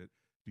triggers it.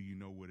 Do you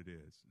know what it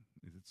is?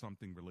 Is it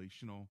something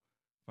relational,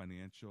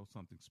 financial,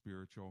 something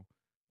spiritual?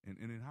 And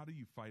then how do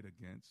you fight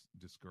against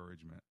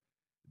discouragement?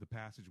 The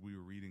passage we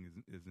were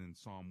reading is in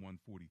Psalm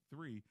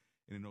 143,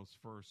 and in those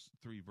first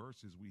 3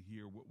 verses, we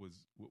hear what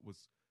was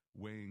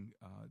weighing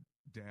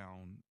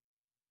down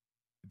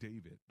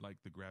David, like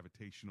the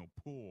gravitational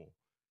pull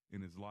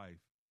in his life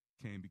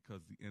came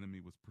because the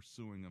enemy was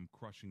pursuing him,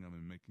 crushing him,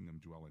 and making him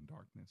dwell in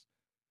darkness.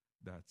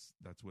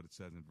 That's what it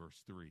says in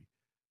verse 3.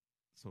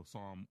 So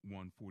Psalm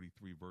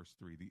 143, verse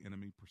 3, the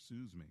enemy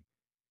pursues me.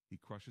 He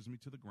crushes me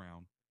to the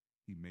ground.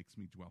 He makes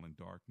me dwell in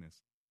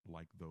darkness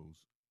like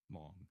those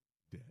long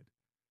dead.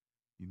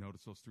 You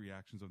notice those three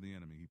actions of the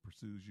enemy. He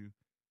pursues you,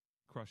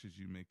 crushes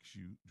you, makes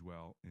you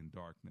dwell in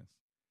darkness.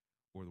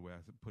 Or the way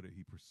I put it,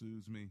 he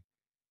pursues me,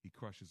 he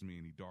crushes me,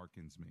 and he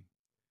darkens me.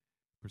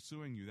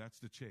 Pursuing you, that's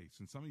the chase.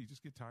 And some of you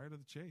just get tired of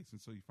the chase,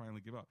 and so you finally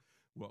give up.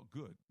 Well,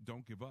 good.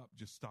 Don't give up.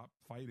 Just stop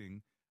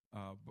fighting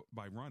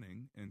by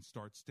running and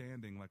start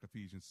standing, like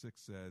Ephesians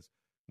 6 says.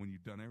 When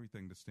you've done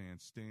everything to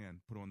stand,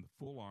 stand. Put on the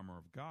full armor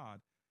of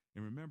God.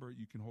 And remember,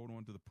 you can hold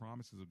on to the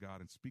promises of God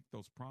and speak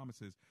those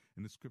promises.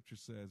 And the scripture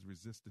says,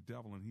 resist the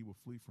devil and he will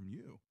flee from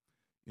you.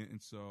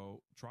 And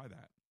so try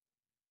that.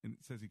 And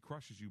it says he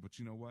crushes you, but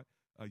you know what?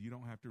 You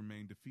don't have to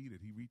remain defeated.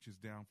 He reaches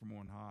down from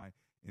on high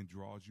and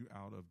draws you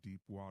out of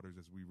deep waters,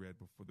 as we read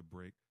before the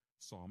break,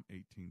 Psalm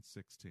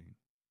 18:16.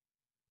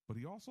 But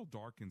he also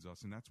darkens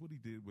us, and that's what he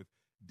did with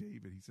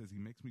David. He says, he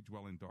makes me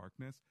dwell in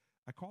darkness.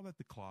 I call that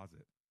the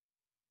closet.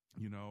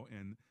 You know,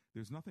 and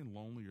there's nothing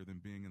lonelier than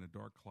being in a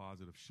dark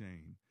closet of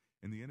shame.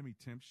 And the enemy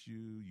tempts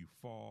you, you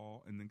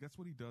fall, and then guess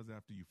what he does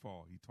after you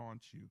fall? He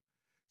taunts you.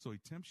 So he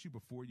tempts you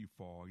before you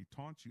fall, he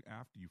taunts you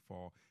after you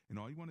fall, and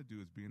all you want to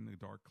do is be in the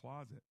dark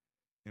closet.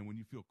 And when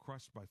you feel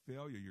crushed by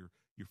failure, you're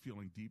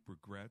feeling deep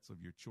regrets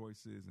of your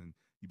choices, and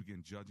you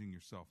begin judging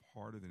yourself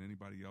harder than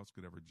anybody else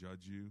could ever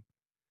judge you.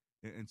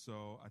 And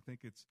so I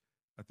think it's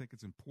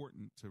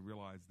important to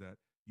realize that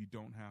you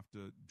don't have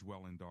to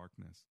dwell in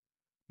darkness.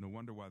 No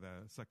wonder why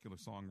the secular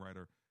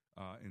songwriter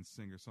and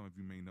singer, some of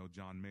you may know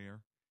John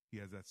Mayer, he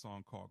has that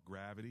song called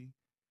Gravity,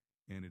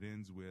 and it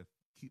ends with,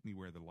 keep me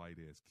where the light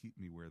is, keep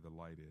me where the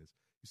light is.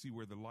 You see,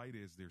 where the light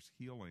is, there's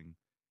healing,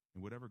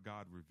 and whatever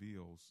God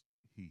reveals,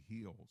 he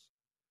heals.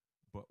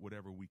 But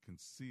whatever we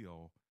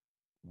conceal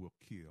will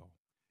kill.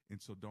 And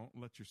so don't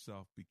let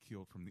yourself be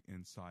killed from the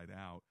inside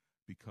out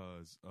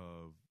because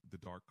of the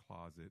dark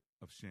closet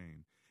of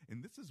shame.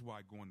 And this is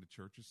why going to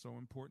church is so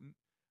important.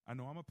 I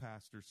know I'm a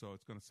pastor, so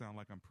it's going to sound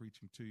like I'm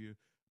preaching to you,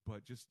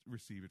 but just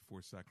receive it for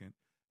a second.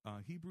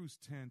 Hebrews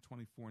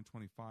 10:24 and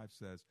 25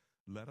 says,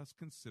 let us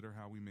consider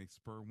how we may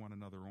spur one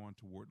another on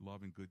toward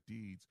love and good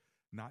deeds,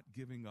 not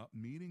giving up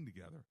meeting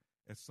together,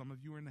 as some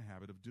of you are in the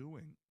habit of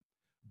doing,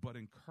 but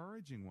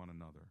encouraging one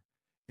another,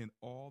 and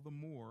all the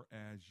more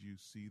as you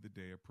see the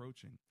day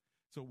approaching.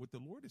 So what the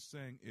Lord is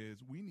saying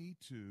is we need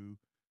to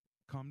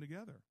come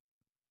together.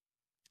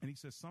 And he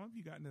says, some of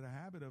you got into the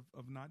habit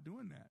of not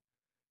doing that.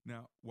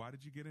 Now, why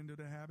did you get into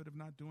the habit of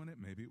not doing it?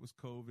 Maybe it was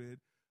COVID.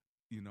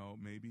 You know,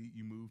 maybe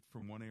you moved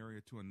from one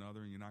area to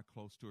another and you're not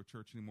close to a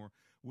church anymore.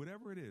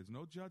 Whatever it is,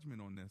 no judgment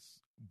on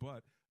this,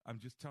 but I'm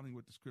just telling you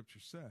what the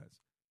scripture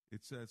says.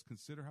 It says,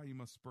 consider how you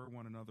must spur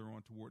one another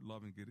on toward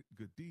love and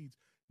good deeds,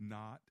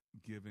 not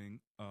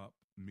giving up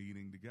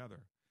meeting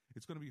together.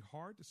 It's going to be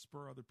hard to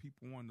spur other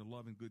people on to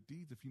love and good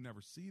deeds if you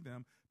never see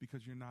them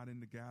because you're not in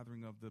the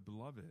gathering of the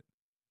beloved.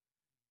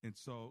 And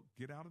so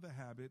get out of the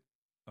habit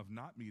of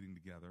not meeting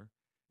together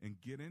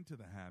and get into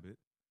the habit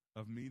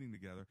of meeting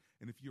together.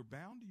 And if you're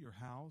bound to your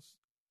house,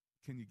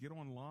 can you get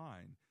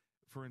online?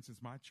 For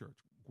instance, my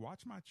church.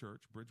 Watch my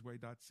church,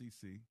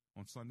 bridgeway.cc,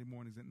 on Sunday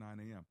mornings at 9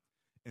 a.m.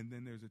 And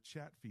then there's a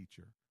chat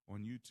feature on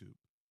YouTube.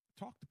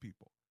 Talk to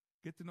people.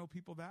 Get to know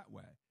people that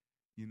way.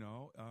 You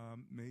know,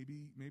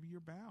 maybe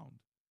you're bound,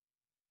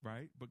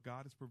 right? But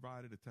God has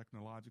provided a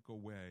technological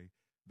way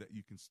that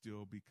you can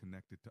still be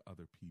connected to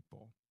other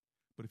people.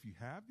 But if you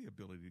have the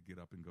ability to get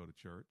up and go to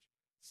church,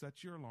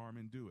 set your alarm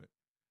and do it.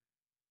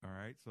 All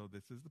right, so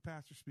this is the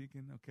pastor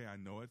speaking. Okay, I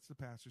know it's the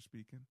pastor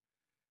speaking.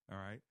 All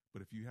right,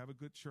 but if you have a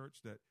good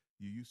church that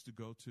you used to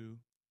go to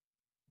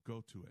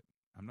it.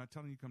 I'm not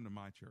telling you to come to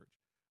my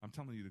church. I'm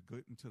telling you to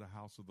get into the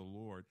house of the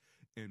Lord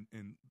and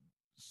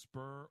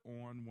spur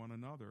on one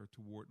another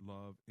toward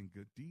love and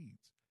good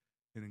deeds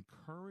and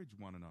encourage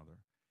one another.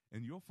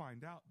 And you'll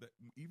find out that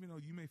even though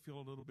you may feel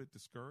a little bit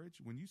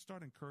discouraged, when you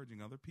start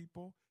encouraging other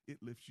people,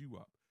 it lifts you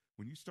up.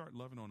 When you start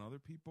loving on other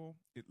people,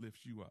 it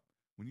lifts you up.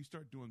 When you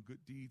start doing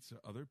good deeds to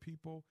other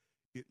people,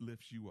 it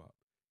lifts you up.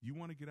 You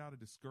want to get out of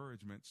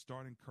discouragement,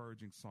 start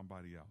encouraging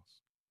somebody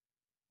else.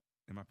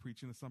 Am I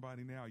preaching to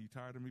somebody now? Are you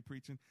tired of me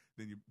preaching?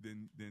 Then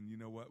you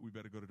know what? We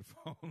better go to the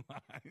phone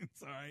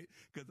lines, all right?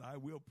 Because I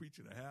will preach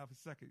in a half a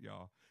second,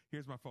 y'all.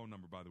 Here's my phone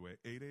number, by the way,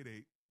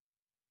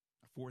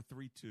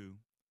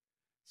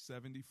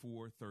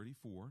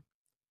 888-432-7434.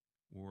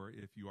 Or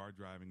if you are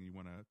driving and you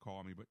want to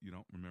call me but you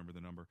don't remember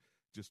the number,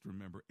 just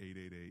remember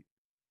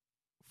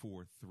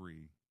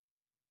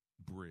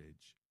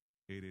 888-43-BRIDGE.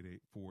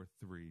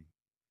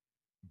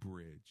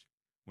 888-43-BRIDGE.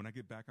 When I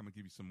get back, I'm going to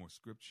give you some more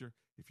scripture.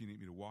 If you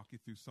need me to walk you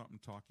through something,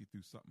 talk you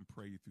through something,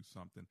 pray you through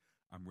something,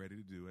 I'm ready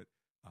to do it.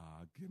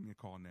 Give me a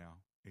call now,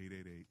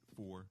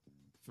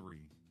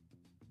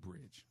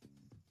 888-43-BRIDGE.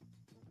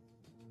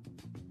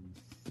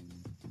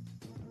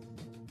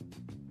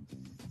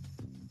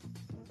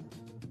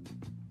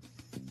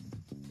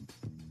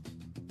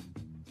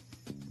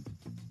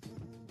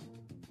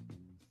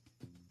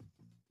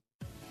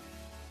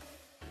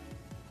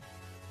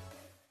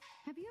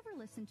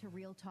 listened to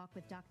Real Talk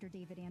with Dr.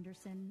 David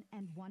Anderson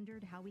and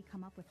wondered how we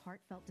come up with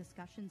heartfelt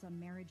discussions on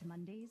Marriage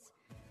Mondays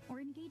or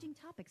engaging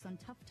topics on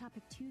Tough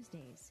Topic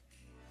Tuesdays?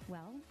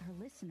 Well, our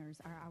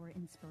listeners are our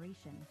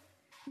inspiration.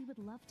 We would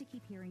love to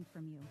keep hearing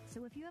from you.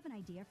 So if you have an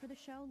idea for the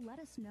show, let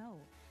us know,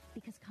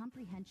 because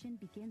comprehension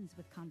begins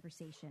with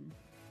conversation.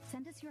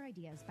 Send us your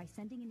ideas by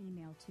sending an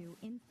email to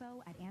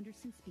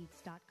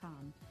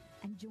info@andersonspeaks.com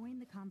and join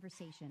the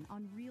conversation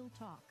on Real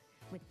Talk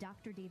with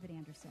Dr. David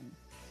Anderson.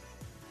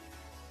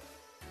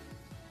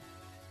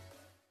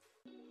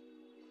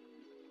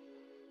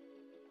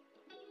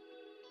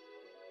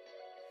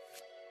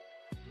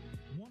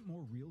 Want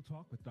more Real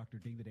Talk with Dr.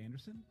 David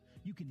Anderson?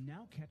 You can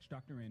now catch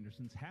Dr.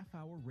 Anderson's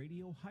half-hour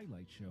radio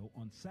highlight show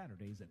on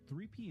Saturdays at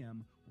 3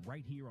 p.m.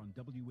 right here on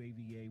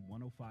WAVA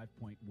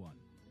 105.1.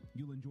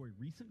 You'll enjoy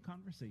recent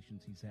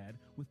conversations he's had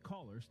with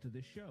callers to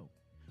this show.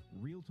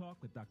 Real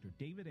Talk with Dr.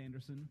 David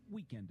Anderson,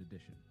 Weekend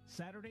Edition,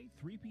 Saturday,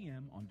 3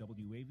 p.m. on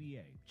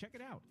WAVA. Check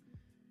it out.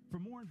 For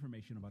more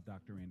information about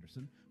Dr.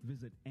 Anderson,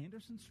 visit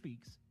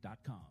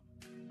AndersonSpeaks.com.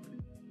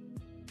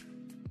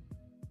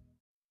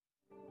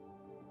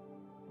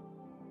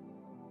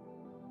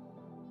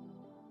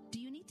 Do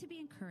you need to be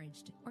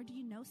encouraged, or do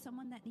you know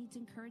someone that needs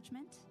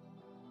encouragement?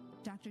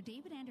 Dr.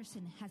 David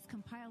Anderson has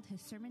compiled his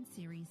sermon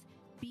series,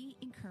 Be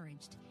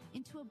Encouraged,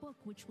 into a book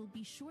which will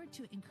be sure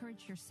to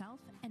encourage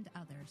yourself and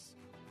others.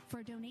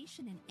 For a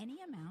donation in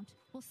any amount,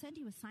 we'll send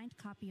you a signed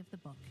copy of the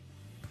book.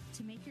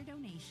 To make your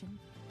donation,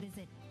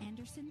 visit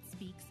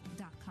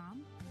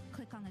AndersonSpeaks.com,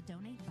 click on the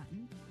donate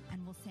button,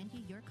 and we'll send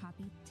you your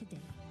copy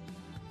today.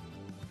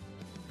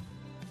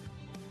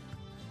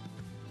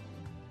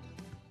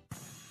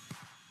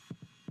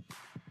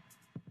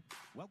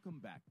 Welcome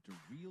back to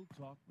Real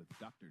Talk with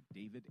Dr.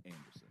 David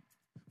Anderson.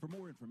 For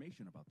more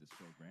information about this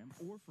program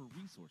or for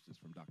resources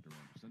from Dr.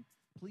 Anderson,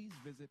 please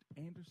visit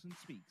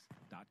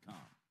AndersonSpeaks.com.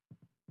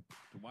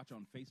 To watch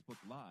on Facebook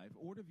Live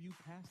or to view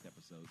past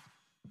episodes,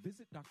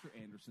 visit Dr.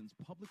 Anderson's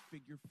public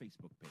figure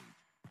Facebook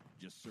page.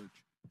 Just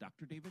search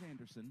Dr. David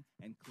Anderson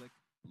and click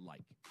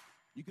like.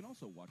 You can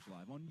also watch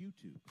live on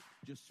YouTube.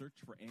 Just search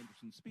for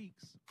Anderson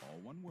Speaks,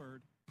 all one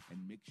word,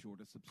 and make sure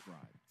to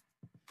subscribe.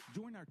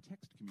 Join our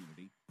text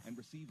community and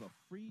receive a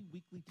free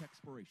weekly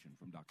textpiration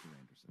from Dr.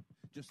 Anderson.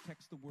 Just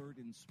text the word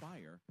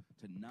INSPIRE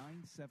to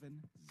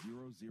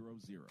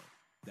 97000.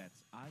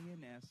 That's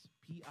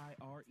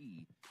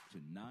INSPIRE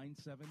to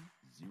 97000.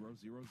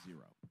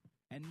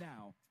 And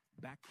now,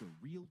 back to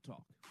Real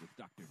Talk with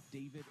Dr.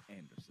 David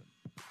Anderson.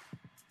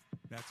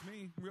 That's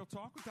me, Real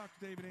Talk with Dr.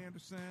 David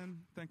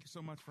Anderson. Thank you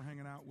so much for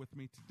hanging out with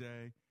me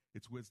today.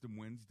 It's Wisdom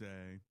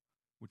Wednesday.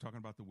 We're talking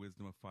about the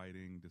wisdom of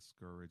fighting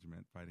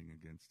discouragement, fighting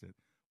against it.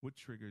 What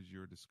triggers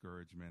your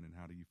discouragement and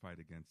how do you fight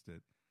against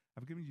it?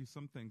 I've given you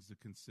some things to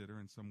consider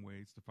and some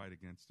ways to fight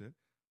against it.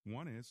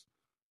 One is,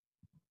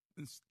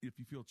 if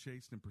you feel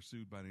chased and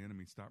pursued by the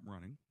enemy, stop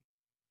running.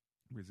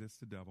 Resist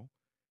the devil,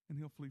 and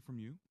he'll flee from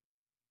you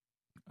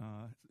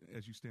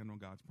as you stand on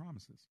God's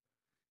promises.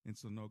 And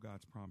so know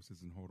God's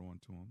promises and hold on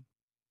to them.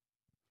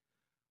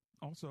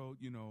 Also,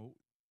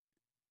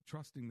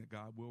 trusting that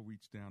God will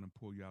reach down and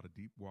pull you out of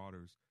deep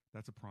waters,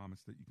 that's a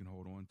promise that you can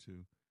hold on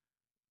to.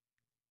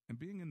 And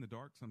being in the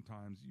dark,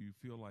 sometimes you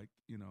feel like,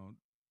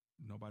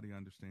 nobody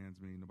understands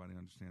me, nobody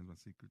understands my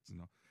secrets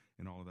and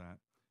all of that.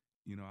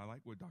 I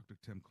like what Dr.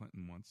 Tim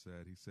Clinton once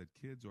said. He said,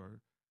 kids are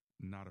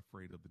not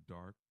afraid of the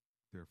dark.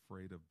 They're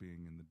afraid of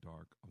being in the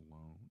dark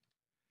alone.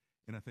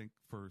 And I think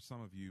for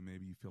some of you,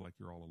 maybe you feel like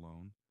you're all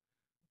alone.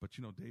 But,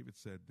 David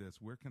said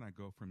this, where can I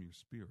go from your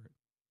spirit?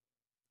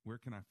 Where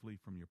can I flee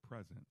from your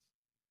presence?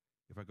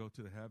 If I go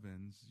to the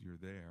heavens, you're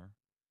there.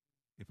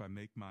 If I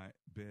make my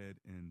bed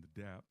in the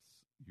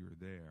depths, you're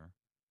there.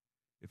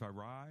 If I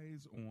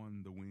rise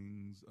on the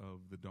wings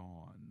of the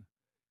dawn,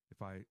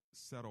 if I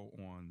settle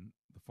on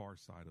the far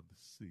side of the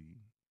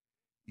sea,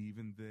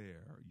 even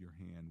there your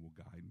hand will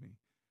guide me.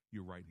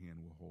 Your right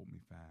hand will hold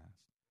me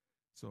fast.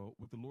 So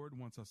what the Lord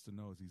wants us to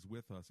know is he's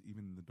with us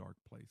even in the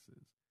dark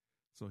places.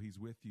 So he's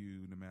with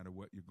you no matter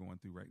what you're going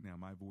through right now.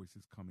 My voice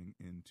is coming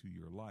into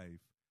your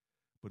life,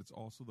 but it's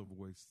also the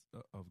voice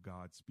of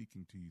God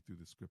speaking to you through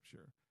the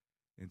scripture.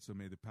 And so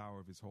may the power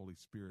of his Holy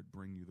Spirit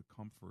bring you the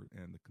comfort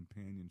and the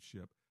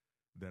companionship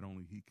that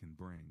only he can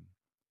bring.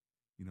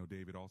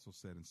 David also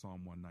said in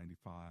Psalm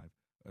 195,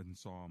 in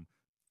Psalm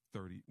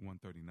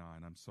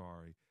 139,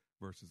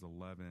 verses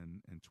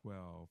 11 and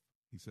 12,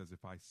 he says,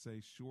 if I say,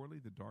 surely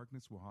the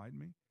darkness will hide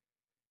me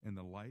and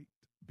the light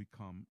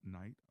become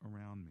night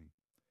around me,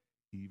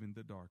 even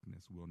the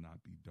darkness will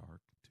not be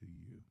dark to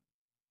you.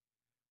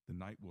 The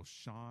night will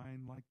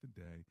shine like the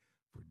day,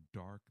 for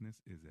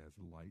darkness is as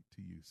light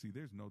to you. See,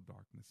 there's no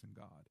darkness in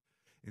God.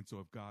 And so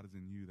if God is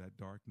in you, that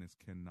darkness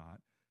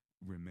cannot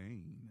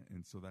remain.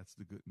 And so that's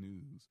the good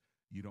news.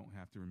 You don't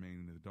have to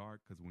remain in the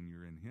dark, because when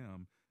you're in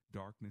him,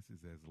 darkness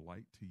is as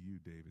light to you,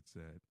 David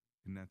said.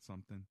 Isn't that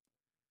something?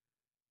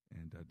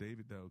 And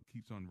David, though,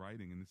 keeps on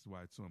writing, and this is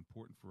why it's so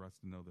important for us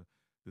to know the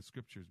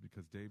scriptures,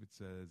 because David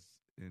says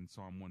in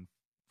Psalm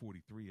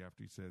 143,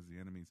 after he says the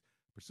enemy's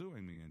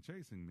pursuing me and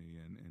chasing me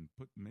and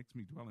makes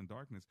me dwell in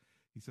darkness.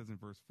 He says in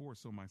verse 4,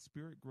 so my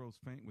spirit grows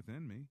faint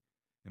within me,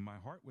 and my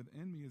heart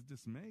within me is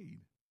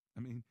dismayed.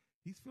 I mean,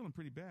 he's feeling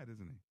pretty bad,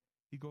 isn't he?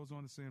 He goes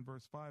on to say in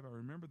verse 5, I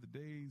remember the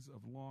days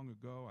of long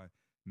ago. I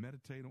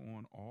meditate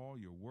on all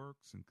your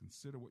works and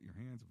consider what your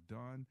hands have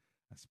done.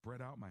 I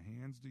spread out my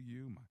hands to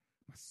you.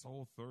 My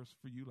soul thirsts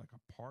for you like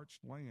a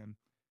parched land.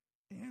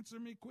 Answer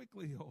me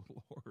quickly, O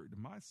Lord.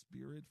 My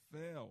spirit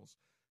fails.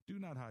 Do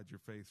not hide your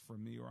face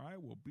from me, or I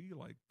will be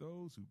like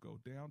those who go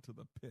down to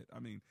the pit. I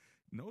mean,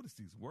 notice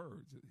these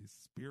words. His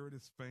spirit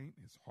is faint.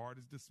 His heart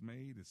is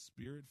dismayed. His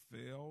spirit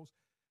fails.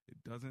 It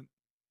doesn't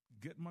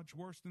get much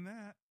worse than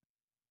that.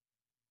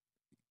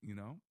 You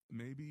know,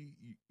 maybe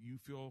you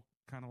feel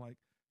kind of like,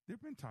 there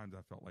have been times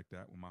I felt like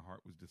that when my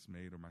heart was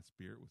dismayed or my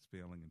spirit was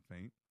failing and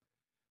faint.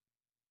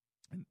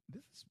 And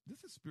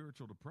this is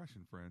spiritual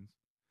depression, friends.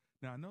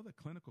 Now, I know that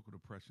clinical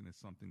depression is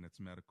something that's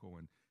medical,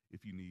 and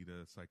if you need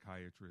a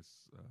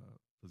psychiatrist,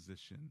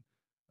 physician,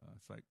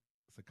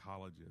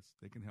 psychologist,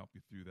 they can help you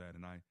through that,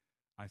 and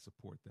I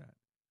support that.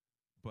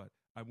 But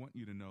I want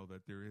you to know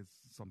that there is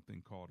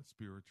something called a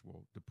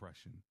spiritual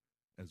depression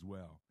as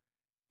well.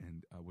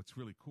 And what's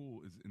really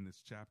cool is in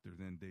this chapter,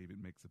 then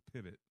David makes a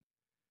pivot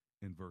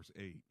in verse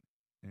 8.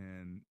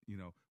 And, you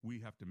know, we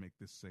have to make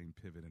this same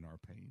pivot in our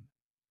pain,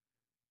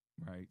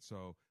 right?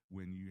 So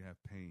when you have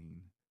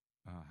pain,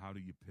 how do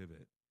you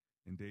pivot?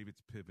 And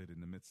David's pivot in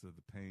the midst of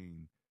the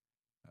pain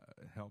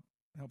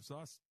helps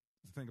us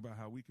to think about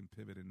how we can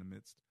pivot in the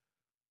midst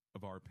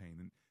of our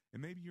pain.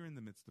 And maybe you're in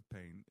the midst of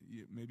pain.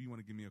 Maybe you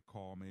want to give me a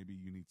call. Maybe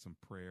you need some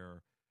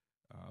prayer.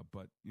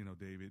 But, you know,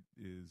 David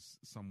is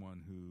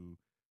someone who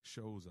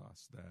shows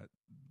us that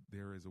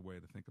there is a way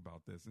to think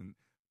about this. And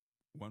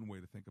one way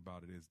to think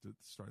about it is to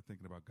start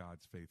thinking about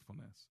God's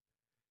faithfulness.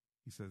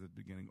 He says at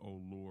the beginning,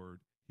 "O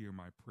Lord, hear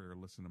my prayer,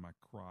 listen to my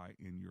cry.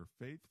 In your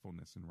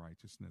faithfulness and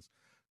righteousness,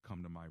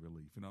 come to my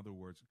relief." In other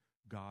words,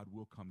 God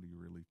will come to your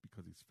relief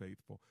because he's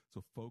faithful.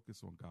 So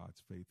focus on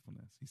God's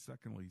faithfulness.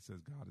 Secondly, he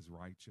says God is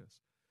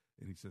righteous.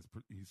 And he says,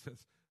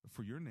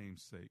 for your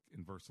name's sake,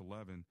 in verse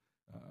 11,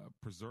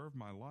 preserve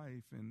my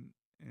life and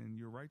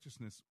your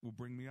righteousness will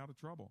bring me out of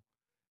trouble.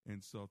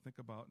 And so think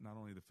about not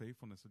only the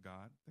faithfulness of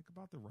God, think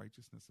about the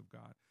righteousness of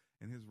God,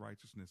 and his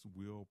righteousness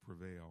will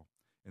prevail.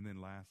 And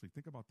then lastly,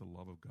 think about the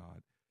love of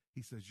God.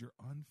 He says, your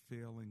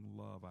unfailing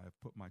love I have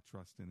put my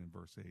trust in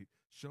verse 8.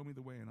 Show me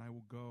the way and I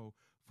will go,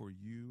 for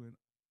you and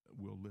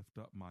will lift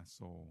up my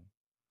soul.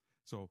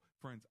 So,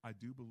 friends, I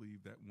do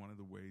believe that one of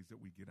the ways that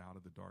we get out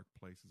of the dark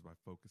place is by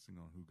focusing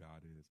on who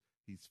God is.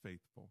 He's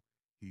faithful.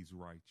 He's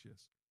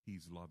righteous.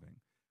 He's loving.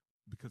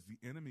 Because the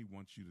enemy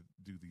wants you to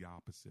do the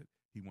opposite.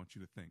 He wants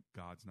you to think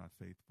God's not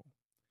faithful.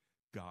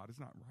 God is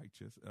not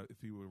righteous.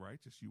 If he were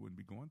righteous, you wouldn't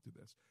be going through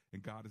this.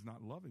 And God is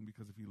not loving,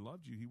 because if he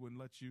loved you, he wouldn't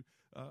let you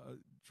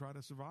try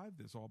to survive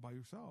this all by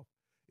yourself.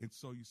 And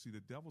so you see,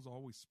 the devil's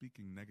always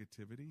speaking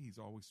negativity. He's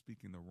always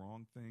speaking the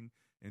wrong thing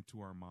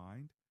into our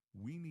mind.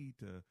 We need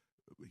to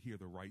hear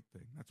the right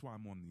thing. That's why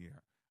I'm on the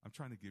air. I'm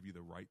trying to give you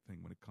the right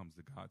thing when it comes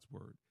to God's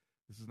word.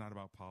 This is not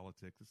about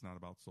politics. It's not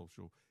about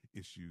social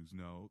issues.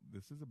 No,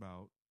 this is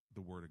about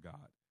the word of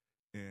God.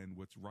 And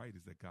what's right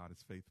is that God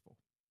is faithful.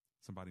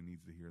 Somebody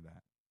needs to hear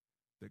that.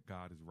 That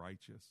God is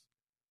righteous.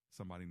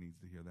 Somebody needs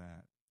to hear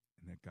that.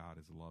 And that God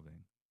is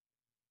loving.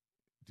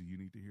 Do you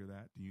need to hear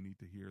that? Do you need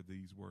to hear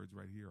these words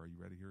right here? Are you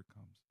ready? Here it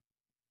comes.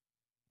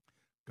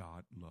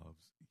 God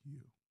loves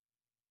you.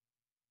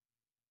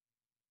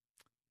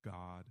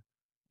 God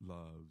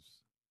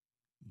loves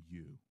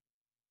you.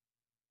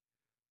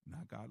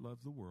 Not God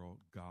loves the world.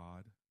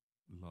 God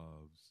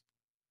loves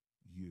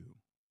you.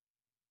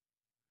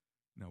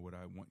 Now, what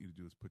I want you to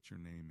do is put your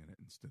name in it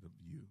instead of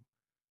you.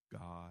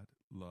 God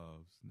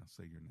loves. Now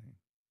say your name.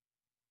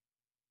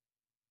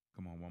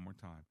 Come on, one more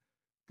time.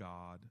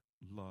 God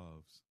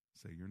loves.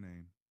 Say your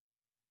name.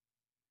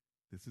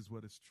 This is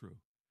what is true.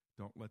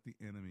 Don't let the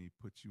enemy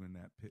put you in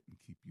that pit and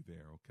keep you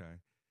there, okay?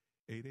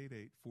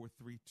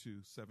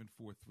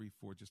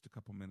 888-432-7434. Just a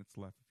couple minutes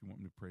left. If you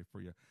want me to pray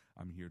for you,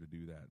 I'm here to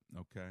do that,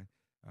 okay?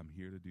 I'm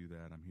here to do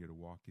that. I'm here to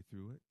walk you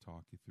through it,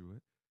 talk you through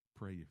it,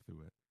 pray you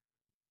through it.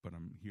 But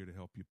I'm here to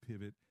help you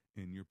pivot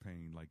in your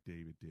pain like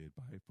David did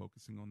by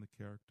focusing on the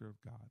character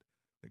of God,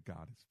 that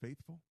God is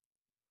faithful,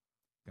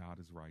 God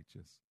is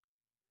righteous,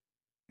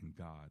 and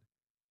God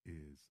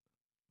is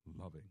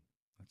loving.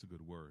 That's a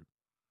good word.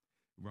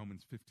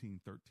 Romans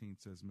 15:13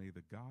 says, may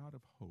the God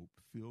of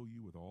hope fill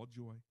you with all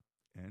joy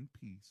and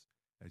peace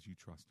as you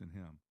trust in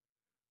him,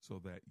 so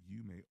that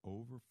you may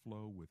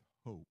overflow with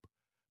hope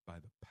by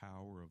the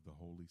power of the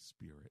Holy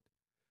Spirit,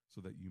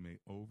 so that you may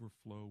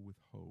overflow with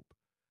hope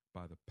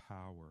by the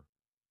power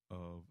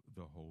of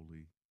the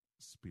Holy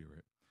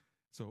Spirit.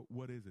 So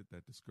what is it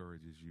that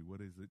discourages you? What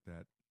is it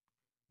that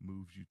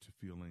moves you to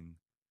feeling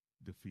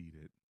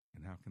defeated?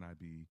 And how can I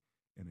be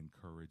an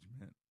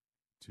encouragement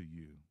to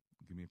you?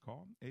 Give me a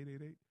call,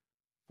 888-432-7434.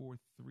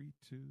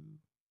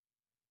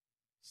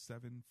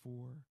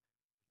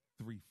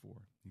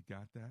 You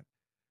got that?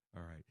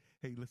 All right.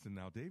 Hey, listen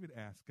now, David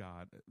asked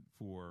God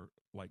for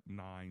like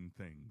 9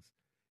 things.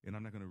 And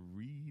I'm not going to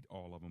read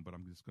all of them, but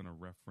I'm just going to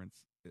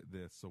reference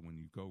this. So when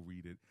you go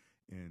read it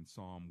in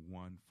Psalm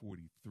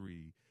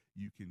 143,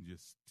 you can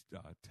just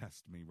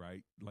test me,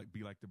 right? Like,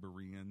 be like the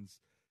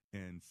Bereans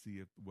and see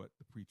if what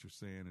the preacher's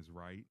saying is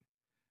right.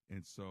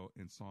 And so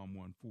in Psalm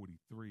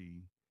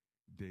 143,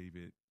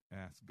 David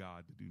asked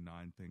God to do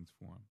 9 things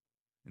for him.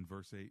 In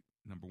verse 8,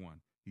 number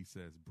 1, he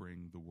says,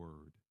 bring the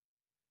word.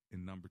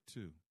 In number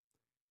 2,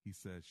 he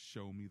says,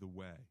 show me the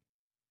way.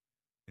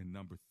 In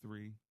number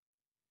 3,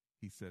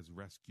 he says,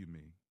 rescue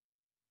me.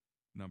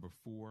 Number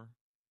 4,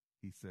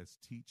 he says,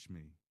 teach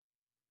me.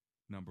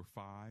 Number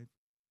 5,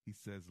 he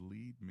says,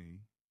 lead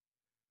me.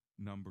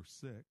 Number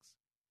 6,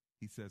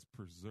 he says,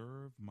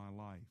 preserve my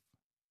life.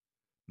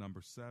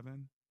 Number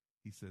 7,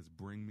 he says,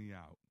 bring me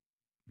out,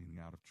 meaning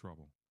out of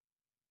trouble.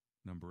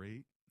 Number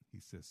 8, he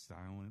says,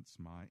 silence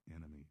my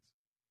enemies.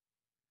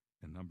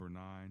 And number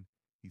 9,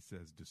 he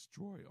says,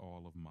 destroy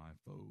all of my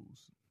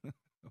foes.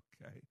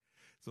 Okay.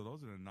 So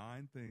those are the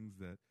 9 things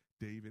that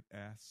David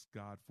asks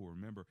God for.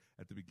 Remember,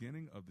 at the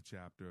beginning of the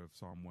chapter of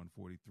Psalm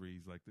 143,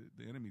 he's like,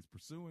 the enemy's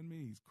pursuing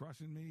me. He's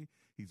crushing me.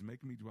 He's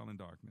making me dwell in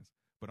darkness.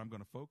 But I'm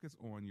going to focus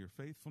on your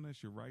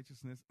faithfulness, your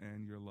righteousness,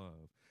 and your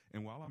love.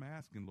 And while I'm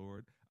asking,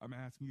 Lord, I'm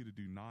asking you to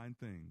do 9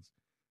 things.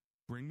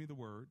 Bring me the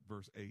word,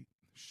 verse 8.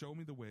 Show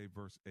me the way,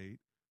 verse 8.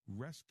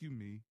 Rescue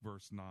me,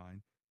 verse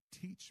 9.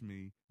 Teach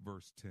me,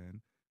 verse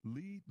 10.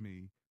 Lead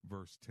me,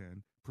 verse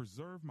 10.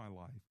 Preserve my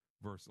life,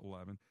 verse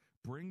 11.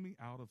 Bring me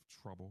out of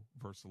trouble,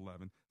 verse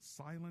 11.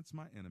 Silence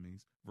my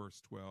enemies,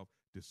 verse 12.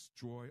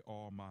 Destroy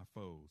all my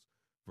foes,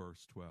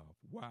 verse 12.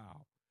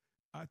 Wow.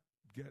 I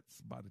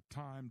guess by the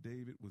time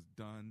David was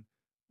done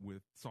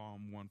with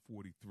Psalm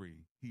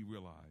 143, he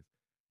realized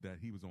that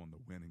he was on the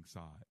winning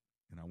side.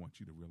 And I want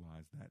you to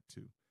realize that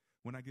too.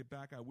 When I get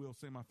back, I will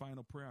say my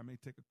final prayer. I may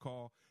take a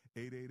call,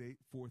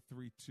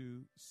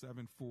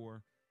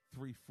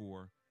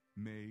 888-432-7434.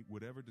 May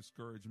whatever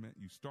discouragement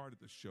you started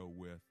the show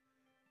with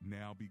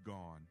now be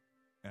gone,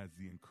 as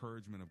the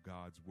encouragement of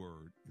God's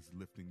word is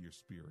lifting your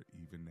spirit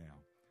even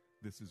now.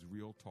 This is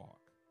Real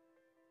Talk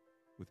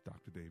with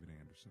Dr. David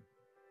Anderson.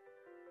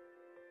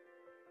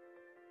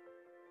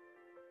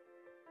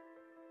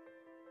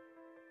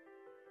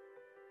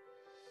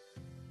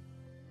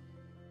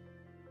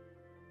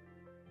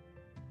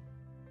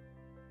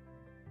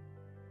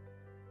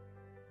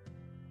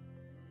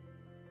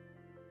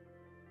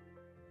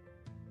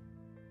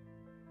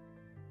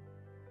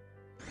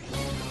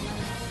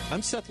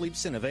 I'm Seth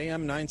Leibson of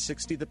AM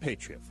 960 The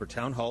Patriot for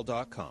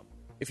townhall.com.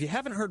 If you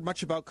haven't heard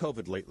much about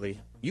COVID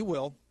lately, you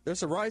will.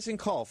 There's a rising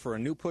call for a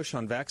new push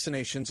on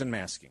vaccinations and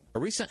masking. A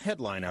recent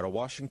headline out of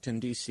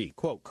Washington, D.C.,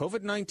 quote,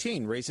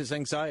 COVID-19 raises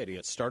anxiety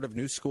at start of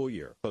new school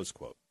year, close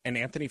quote. And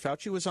Anthony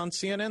Fauci was on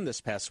CNN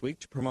this past week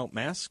to promote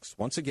masks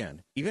once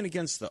again, even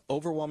against the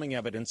overwhelming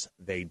evidence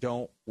they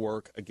don't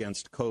work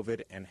against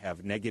COVID and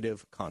have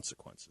negative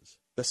consequences.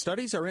 The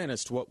studies are in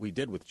as to what we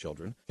did with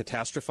children,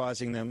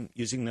 catastrophizing them,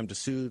 using them to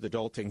soothe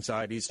adult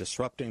anxieties,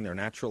 disrupting their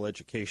natural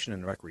education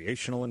and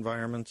recreational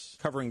environments,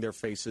 covering their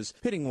faces,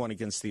 pitting one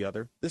against the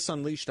other. This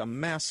unleashed a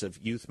massive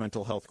youth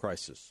mental health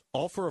crisis,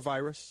 all for a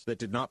virus that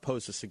did not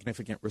pose a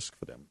significant risk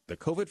for them. The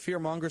COVID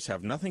fearmongers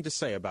have nothing to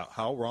say about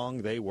how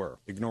wrong they were,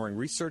 ignoring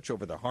research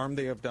over the harm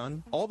they have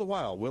done, all the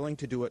while willing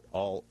to do it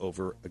all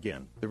over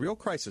again. The real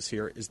crisis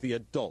here is the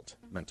adult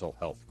mental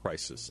health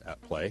crisis at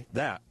play.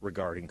 That,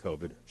 regarding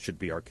COVID, should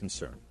be our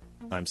concern.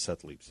 I'm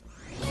Seth Leibson.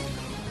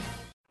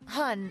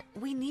 Hun,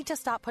 we need to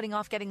stop putting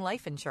off getting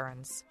life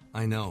insurance.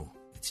 I know.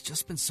 It's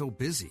just been so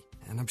busy,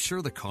 and I'm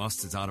sure the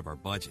cost is out of our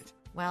budget.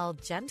 Well,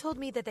 Jen told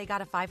me that they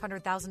got a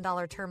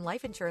 $500,000 term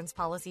life insurance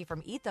policy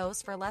from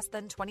Ethos for less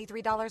than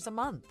 $23 a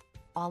month.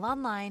 All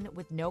online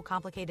with no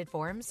complicated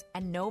forms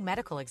and no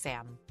medical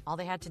exam. All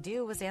they had to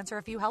do was answer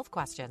a few health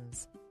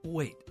questions.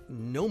 Wait,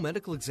 no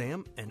medical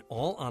exam and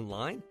all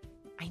online?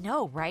 I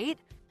know, right?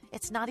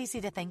 It's not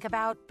easy to think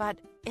about, but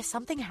if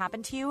something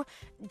happened to you,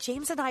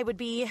 James and I would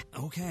be...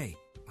 Okay,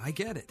 I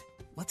get it.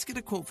 Let's get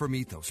a quote from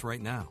Ethos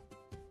right now.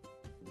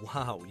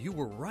 Wow, you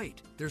were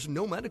right. There's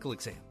no medical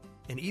exam,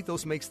 and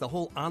Ethos makes the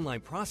whole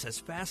online process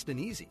fast and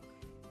easy.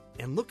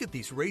 And look at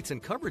these rates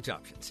and coverage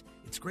options.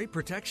 It's great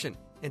protection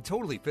and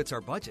totally fits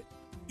our budget.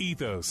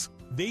 Ethos.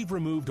 They've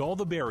removed all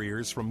the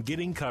barriers from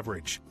getting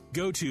coverage.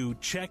 Go to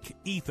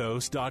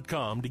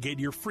checkethos.com to get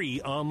your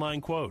free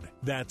online quote.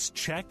 That's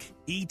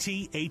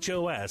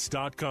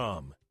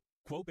checkethos.com.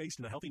 Quote based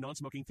on a healthy,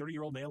 non-smoking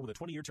 30-year-old male with a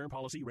 20-year term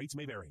policy. Rates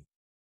may vary.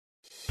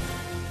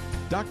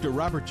 Dr.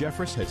 Robert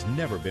Jeffress has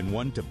never been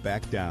one to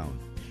back down.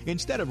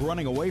 Instead of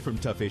running away from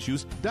tough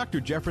issues, Dr.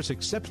 Jeffress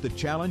accepts the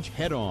challenge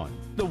head on.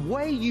 The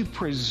way you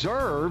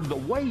preserve, the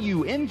way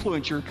you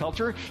influence your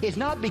culture is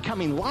not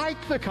becoming like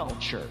the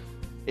culture.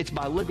 It's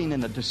by living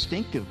in a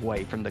distinctive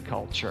way from the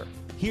culture.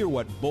 Hear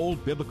what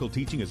bold biblical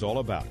teaching is all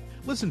about.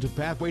 Listen to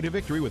Pathway to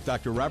Victory with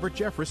Dr. Robert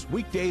Jeffress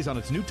weekdays on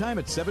its new time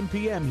at 7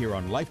 p.m. here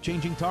on Life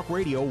Changing Talk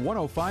Radio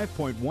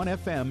 105.1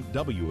 FM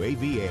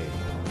WAVA.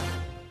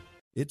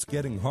 It's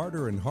getting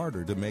harder and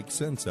harder to make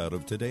sense out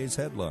of today's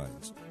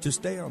headlines. To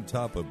stay on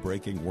top of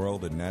breaking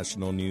world and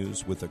national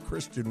news with a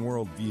Christian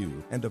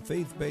worldview and a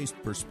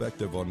faith-based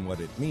perspective on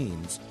what it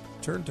means,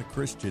 turn to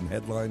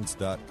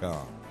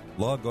ChristianHeadlines.com.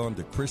 Log on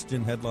to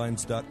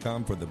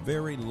ChristianHeadlines.com for the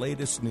very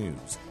latest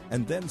news,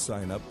 and then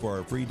sign up for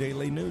our free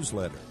daily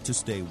newsletter to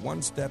stay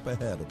one step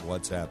ahead of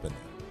what's happening.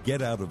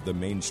 Get out of the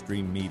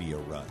mainstream media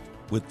rut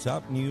with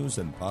top news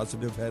and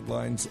positive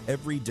headlines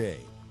every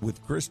day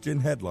with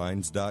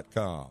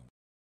ChristianHeadlines.com.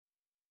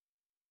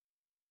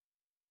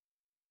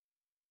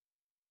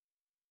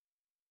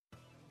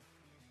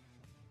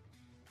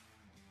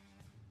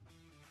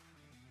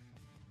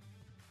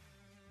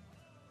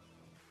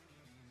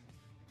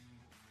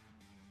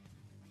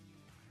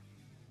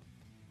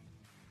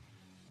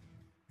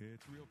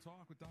 It's Real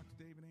Talk with Dr.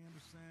 David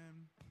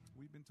Anderson.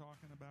 We've been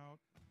talking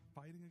about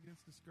fighting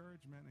against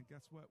discouragement, and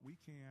guess what? We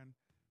can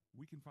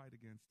fight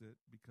against it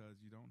because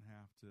you don't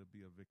have to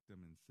be a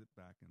victim and sit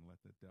back and let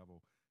the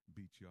devil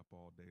beat you up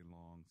all day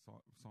long.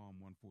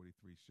 Psalm 143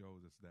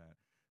 shows us that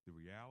the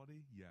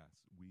reality,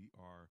 yes, we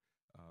are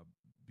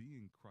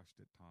being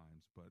crushed at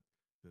times, but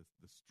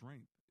the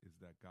strength is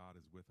that God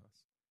is with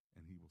us,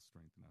 and he will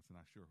strengthen us. And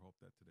I sure hope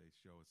that today's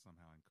show has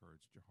somehow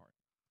encouraged your heart.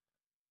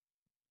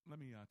 Let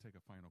me take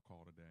a final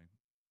call today.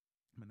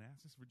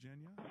 Manassas,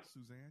 Virginia.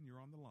 Suzanne, you're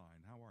on the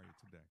line. How are you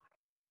today?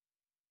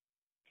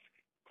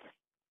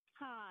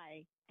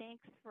 Hi.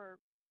 Thanks for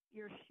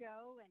your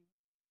show and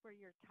for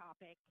your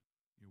topic.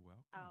 You're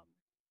welcome.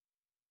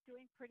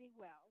 Doing pretty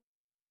well.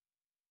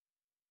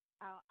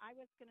 I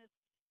was going to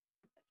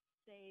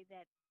say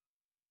that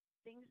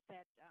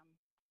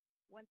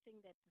one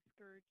thing that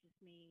discourages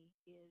me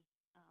is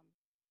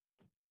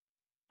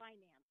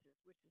finances,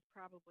 which is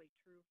probably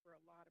true for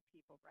a lot of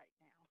people right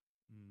now.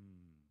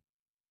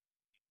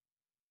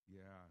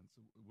 Yeah. And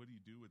so what do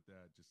you do with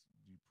that? Just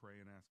do you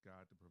pray and ask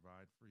God to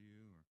provide for you?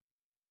 Or?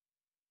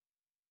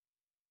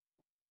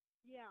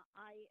 Yeah,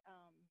 I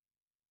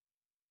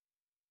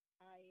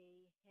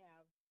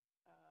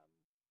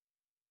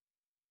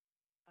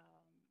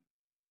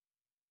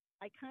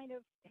kind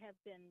of have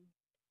been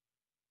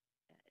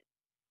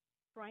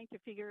trying to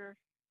figure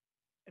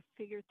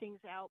things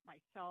out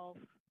myself.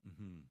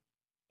 Mm-hmm.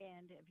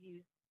 And have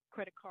used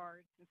credit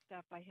cards and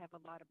stuff. I have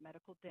a lot of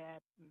medical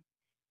debt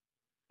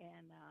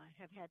and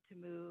have had to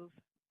move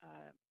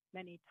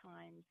many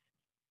times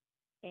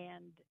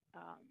and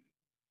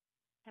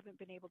haven't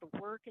been able to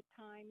work at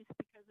times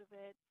because of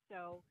it.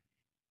 So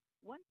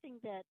one thing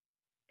that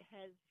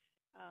has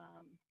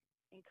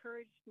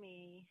encouraged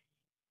me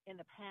in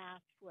the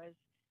past was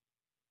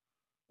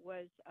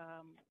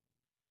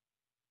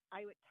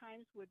I at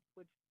times would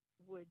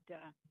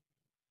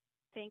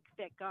think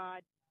that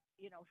God,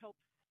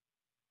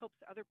 helps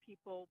other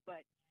people,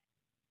 but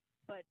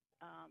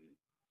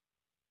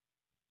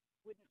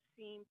wouldn't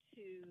seem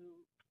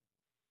to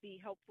be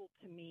helpful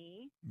to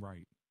me.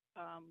 Right.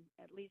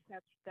 At least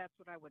that's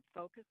what I would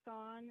focus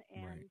on.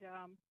 And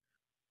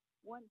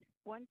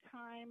one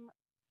time,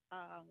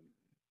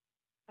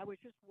 I was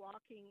just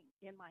walking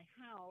in my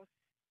house,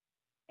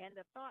 and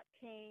the thought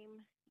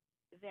came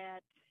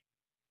that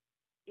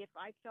if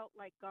I felt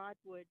like God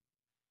would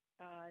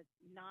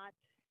not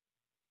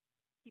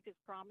keep his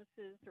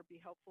promises or be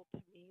helpful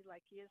to me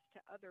like he is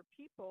to other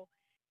people,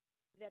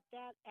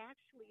 that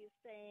actually is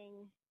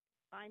saying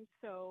I'm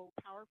so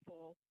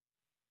powerful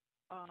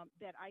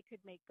that I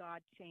could make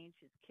God change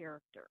his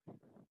character.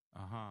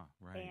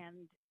 Right.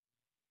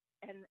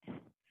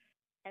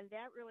 And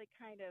that really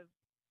kind of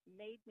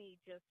made me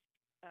just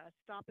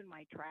stop in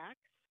my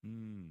tracks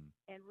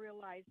and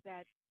realize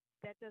that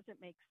doesn't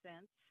make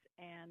sense,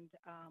 and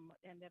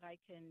that I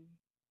can,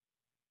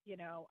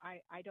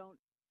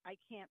 I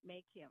can't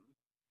make him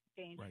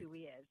change who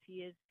he is.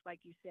 He is, like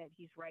you said,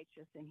 he's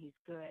righteous and he's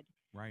good.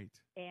 Right.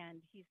 And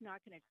he's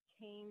not going to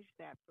change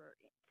that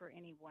for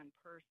any one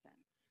person.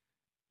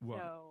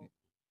 Well,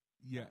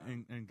 yeah,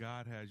 and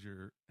God has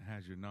your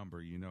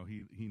number.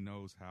 He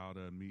knows how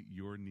to meet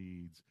your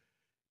needs,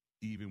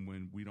 even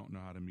when we don't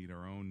know how to meet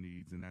our own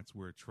needs, and that's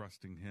where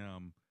trusting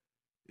him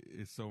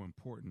is so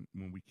important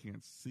when we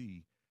can't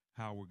see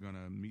how we're going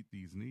to meet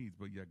these needs,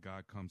 but yet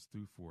God comes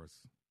through for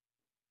us.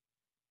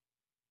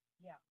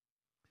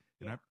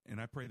 Yeah. And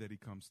I pray that he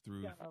comes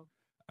through.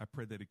 I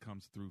pray that he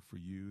comes through for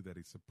you, that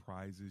he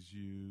surprises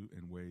you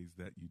in ways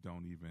that you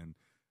don't even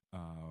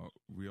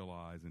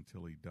realize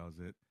until he does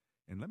it.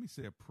 And let me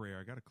say a prayer.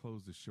 I got to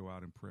close the show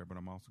out in prayer, but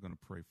I'm also going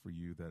to pray for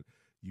you that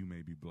you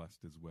may be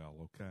blessed as well,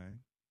 okay?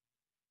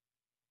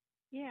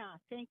 Yeah,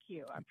 thank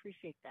you. I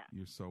appreciate that.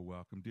 You're so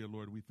welcome. Dear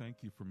Lord, we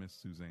thank you for Miss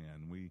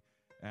Suzanne. We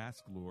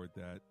ask, Lord,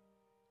 that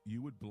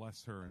you would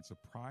bless her and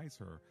surprise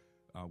her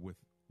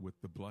with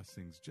the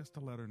blessings, just to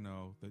let her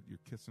know that you're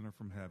kissing her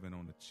from heaven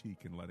on the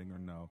cheek and letting her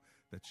know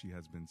that she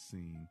has been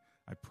seen.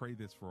 I pray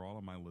this for all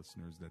of my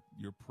listeners, that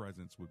your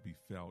presence would be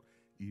felt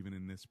even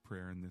in this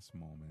prayer in this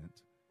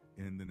moment.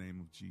 In the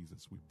name of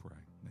Jesus, we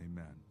pray.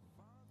 Amen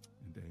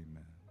and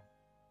amen.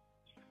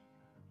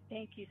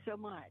 Thank you so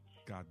much.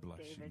 God bless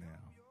David. you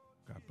now.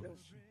 God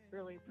bless you.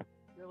 Really,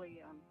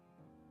 really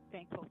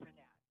thankful for that.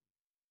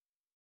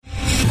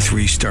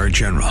 3-star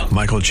General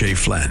Michael J.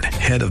 Flynn,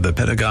 head of the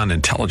Pentagon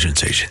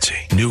Intelligence Agency,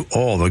 knew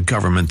all the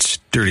government's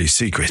dirty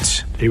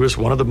secrets. He was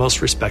one of the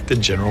most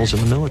respected generals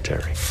in the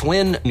military.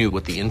 Flynn knew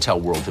what the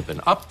intel world had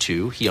been up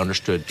to. He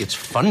understood its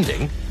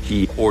funding.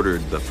 He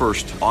ordered the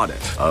first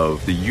audit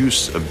of the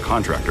use of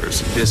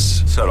contractors.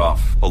 This set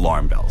off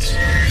alarm bells.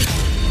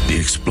 The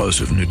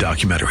explosive new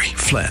documentary,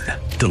 Flynn,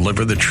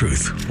 Deliver the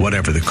Truth,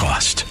 Whatever the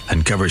Cost,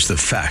 uncovers the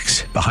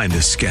facts behind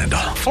this scandal.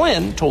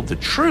 Flynn told the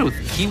truth.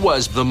 He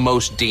was the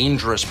most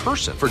dangerous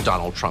person for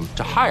Donald Trump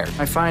to hire.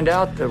 I find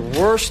out the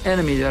worst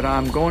enemy that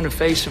I'm going to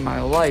face in my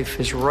life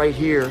is right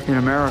here in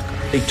America.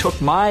 They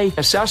took my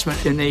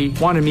assessment and they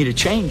wanted me to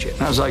change it.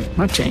 And I was like, I'm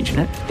not changing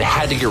it. They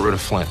had to get rid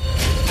of Flynn.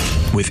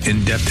 With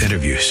in-depth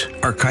interviews,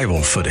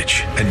 archival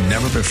footage, and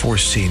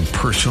never-before-seen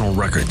personal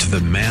records of the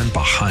man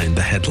behind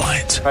the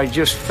headlines. I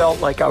just felt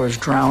like I was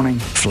drowning.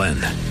 Flynn,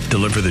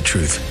 Deliver the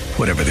Truth,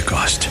 Whatever the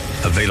Cost.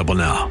 Available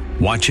now.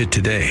 Watch it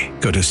today.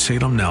 Go to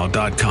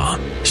salemnow.com.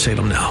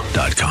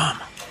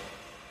 salemnow.com.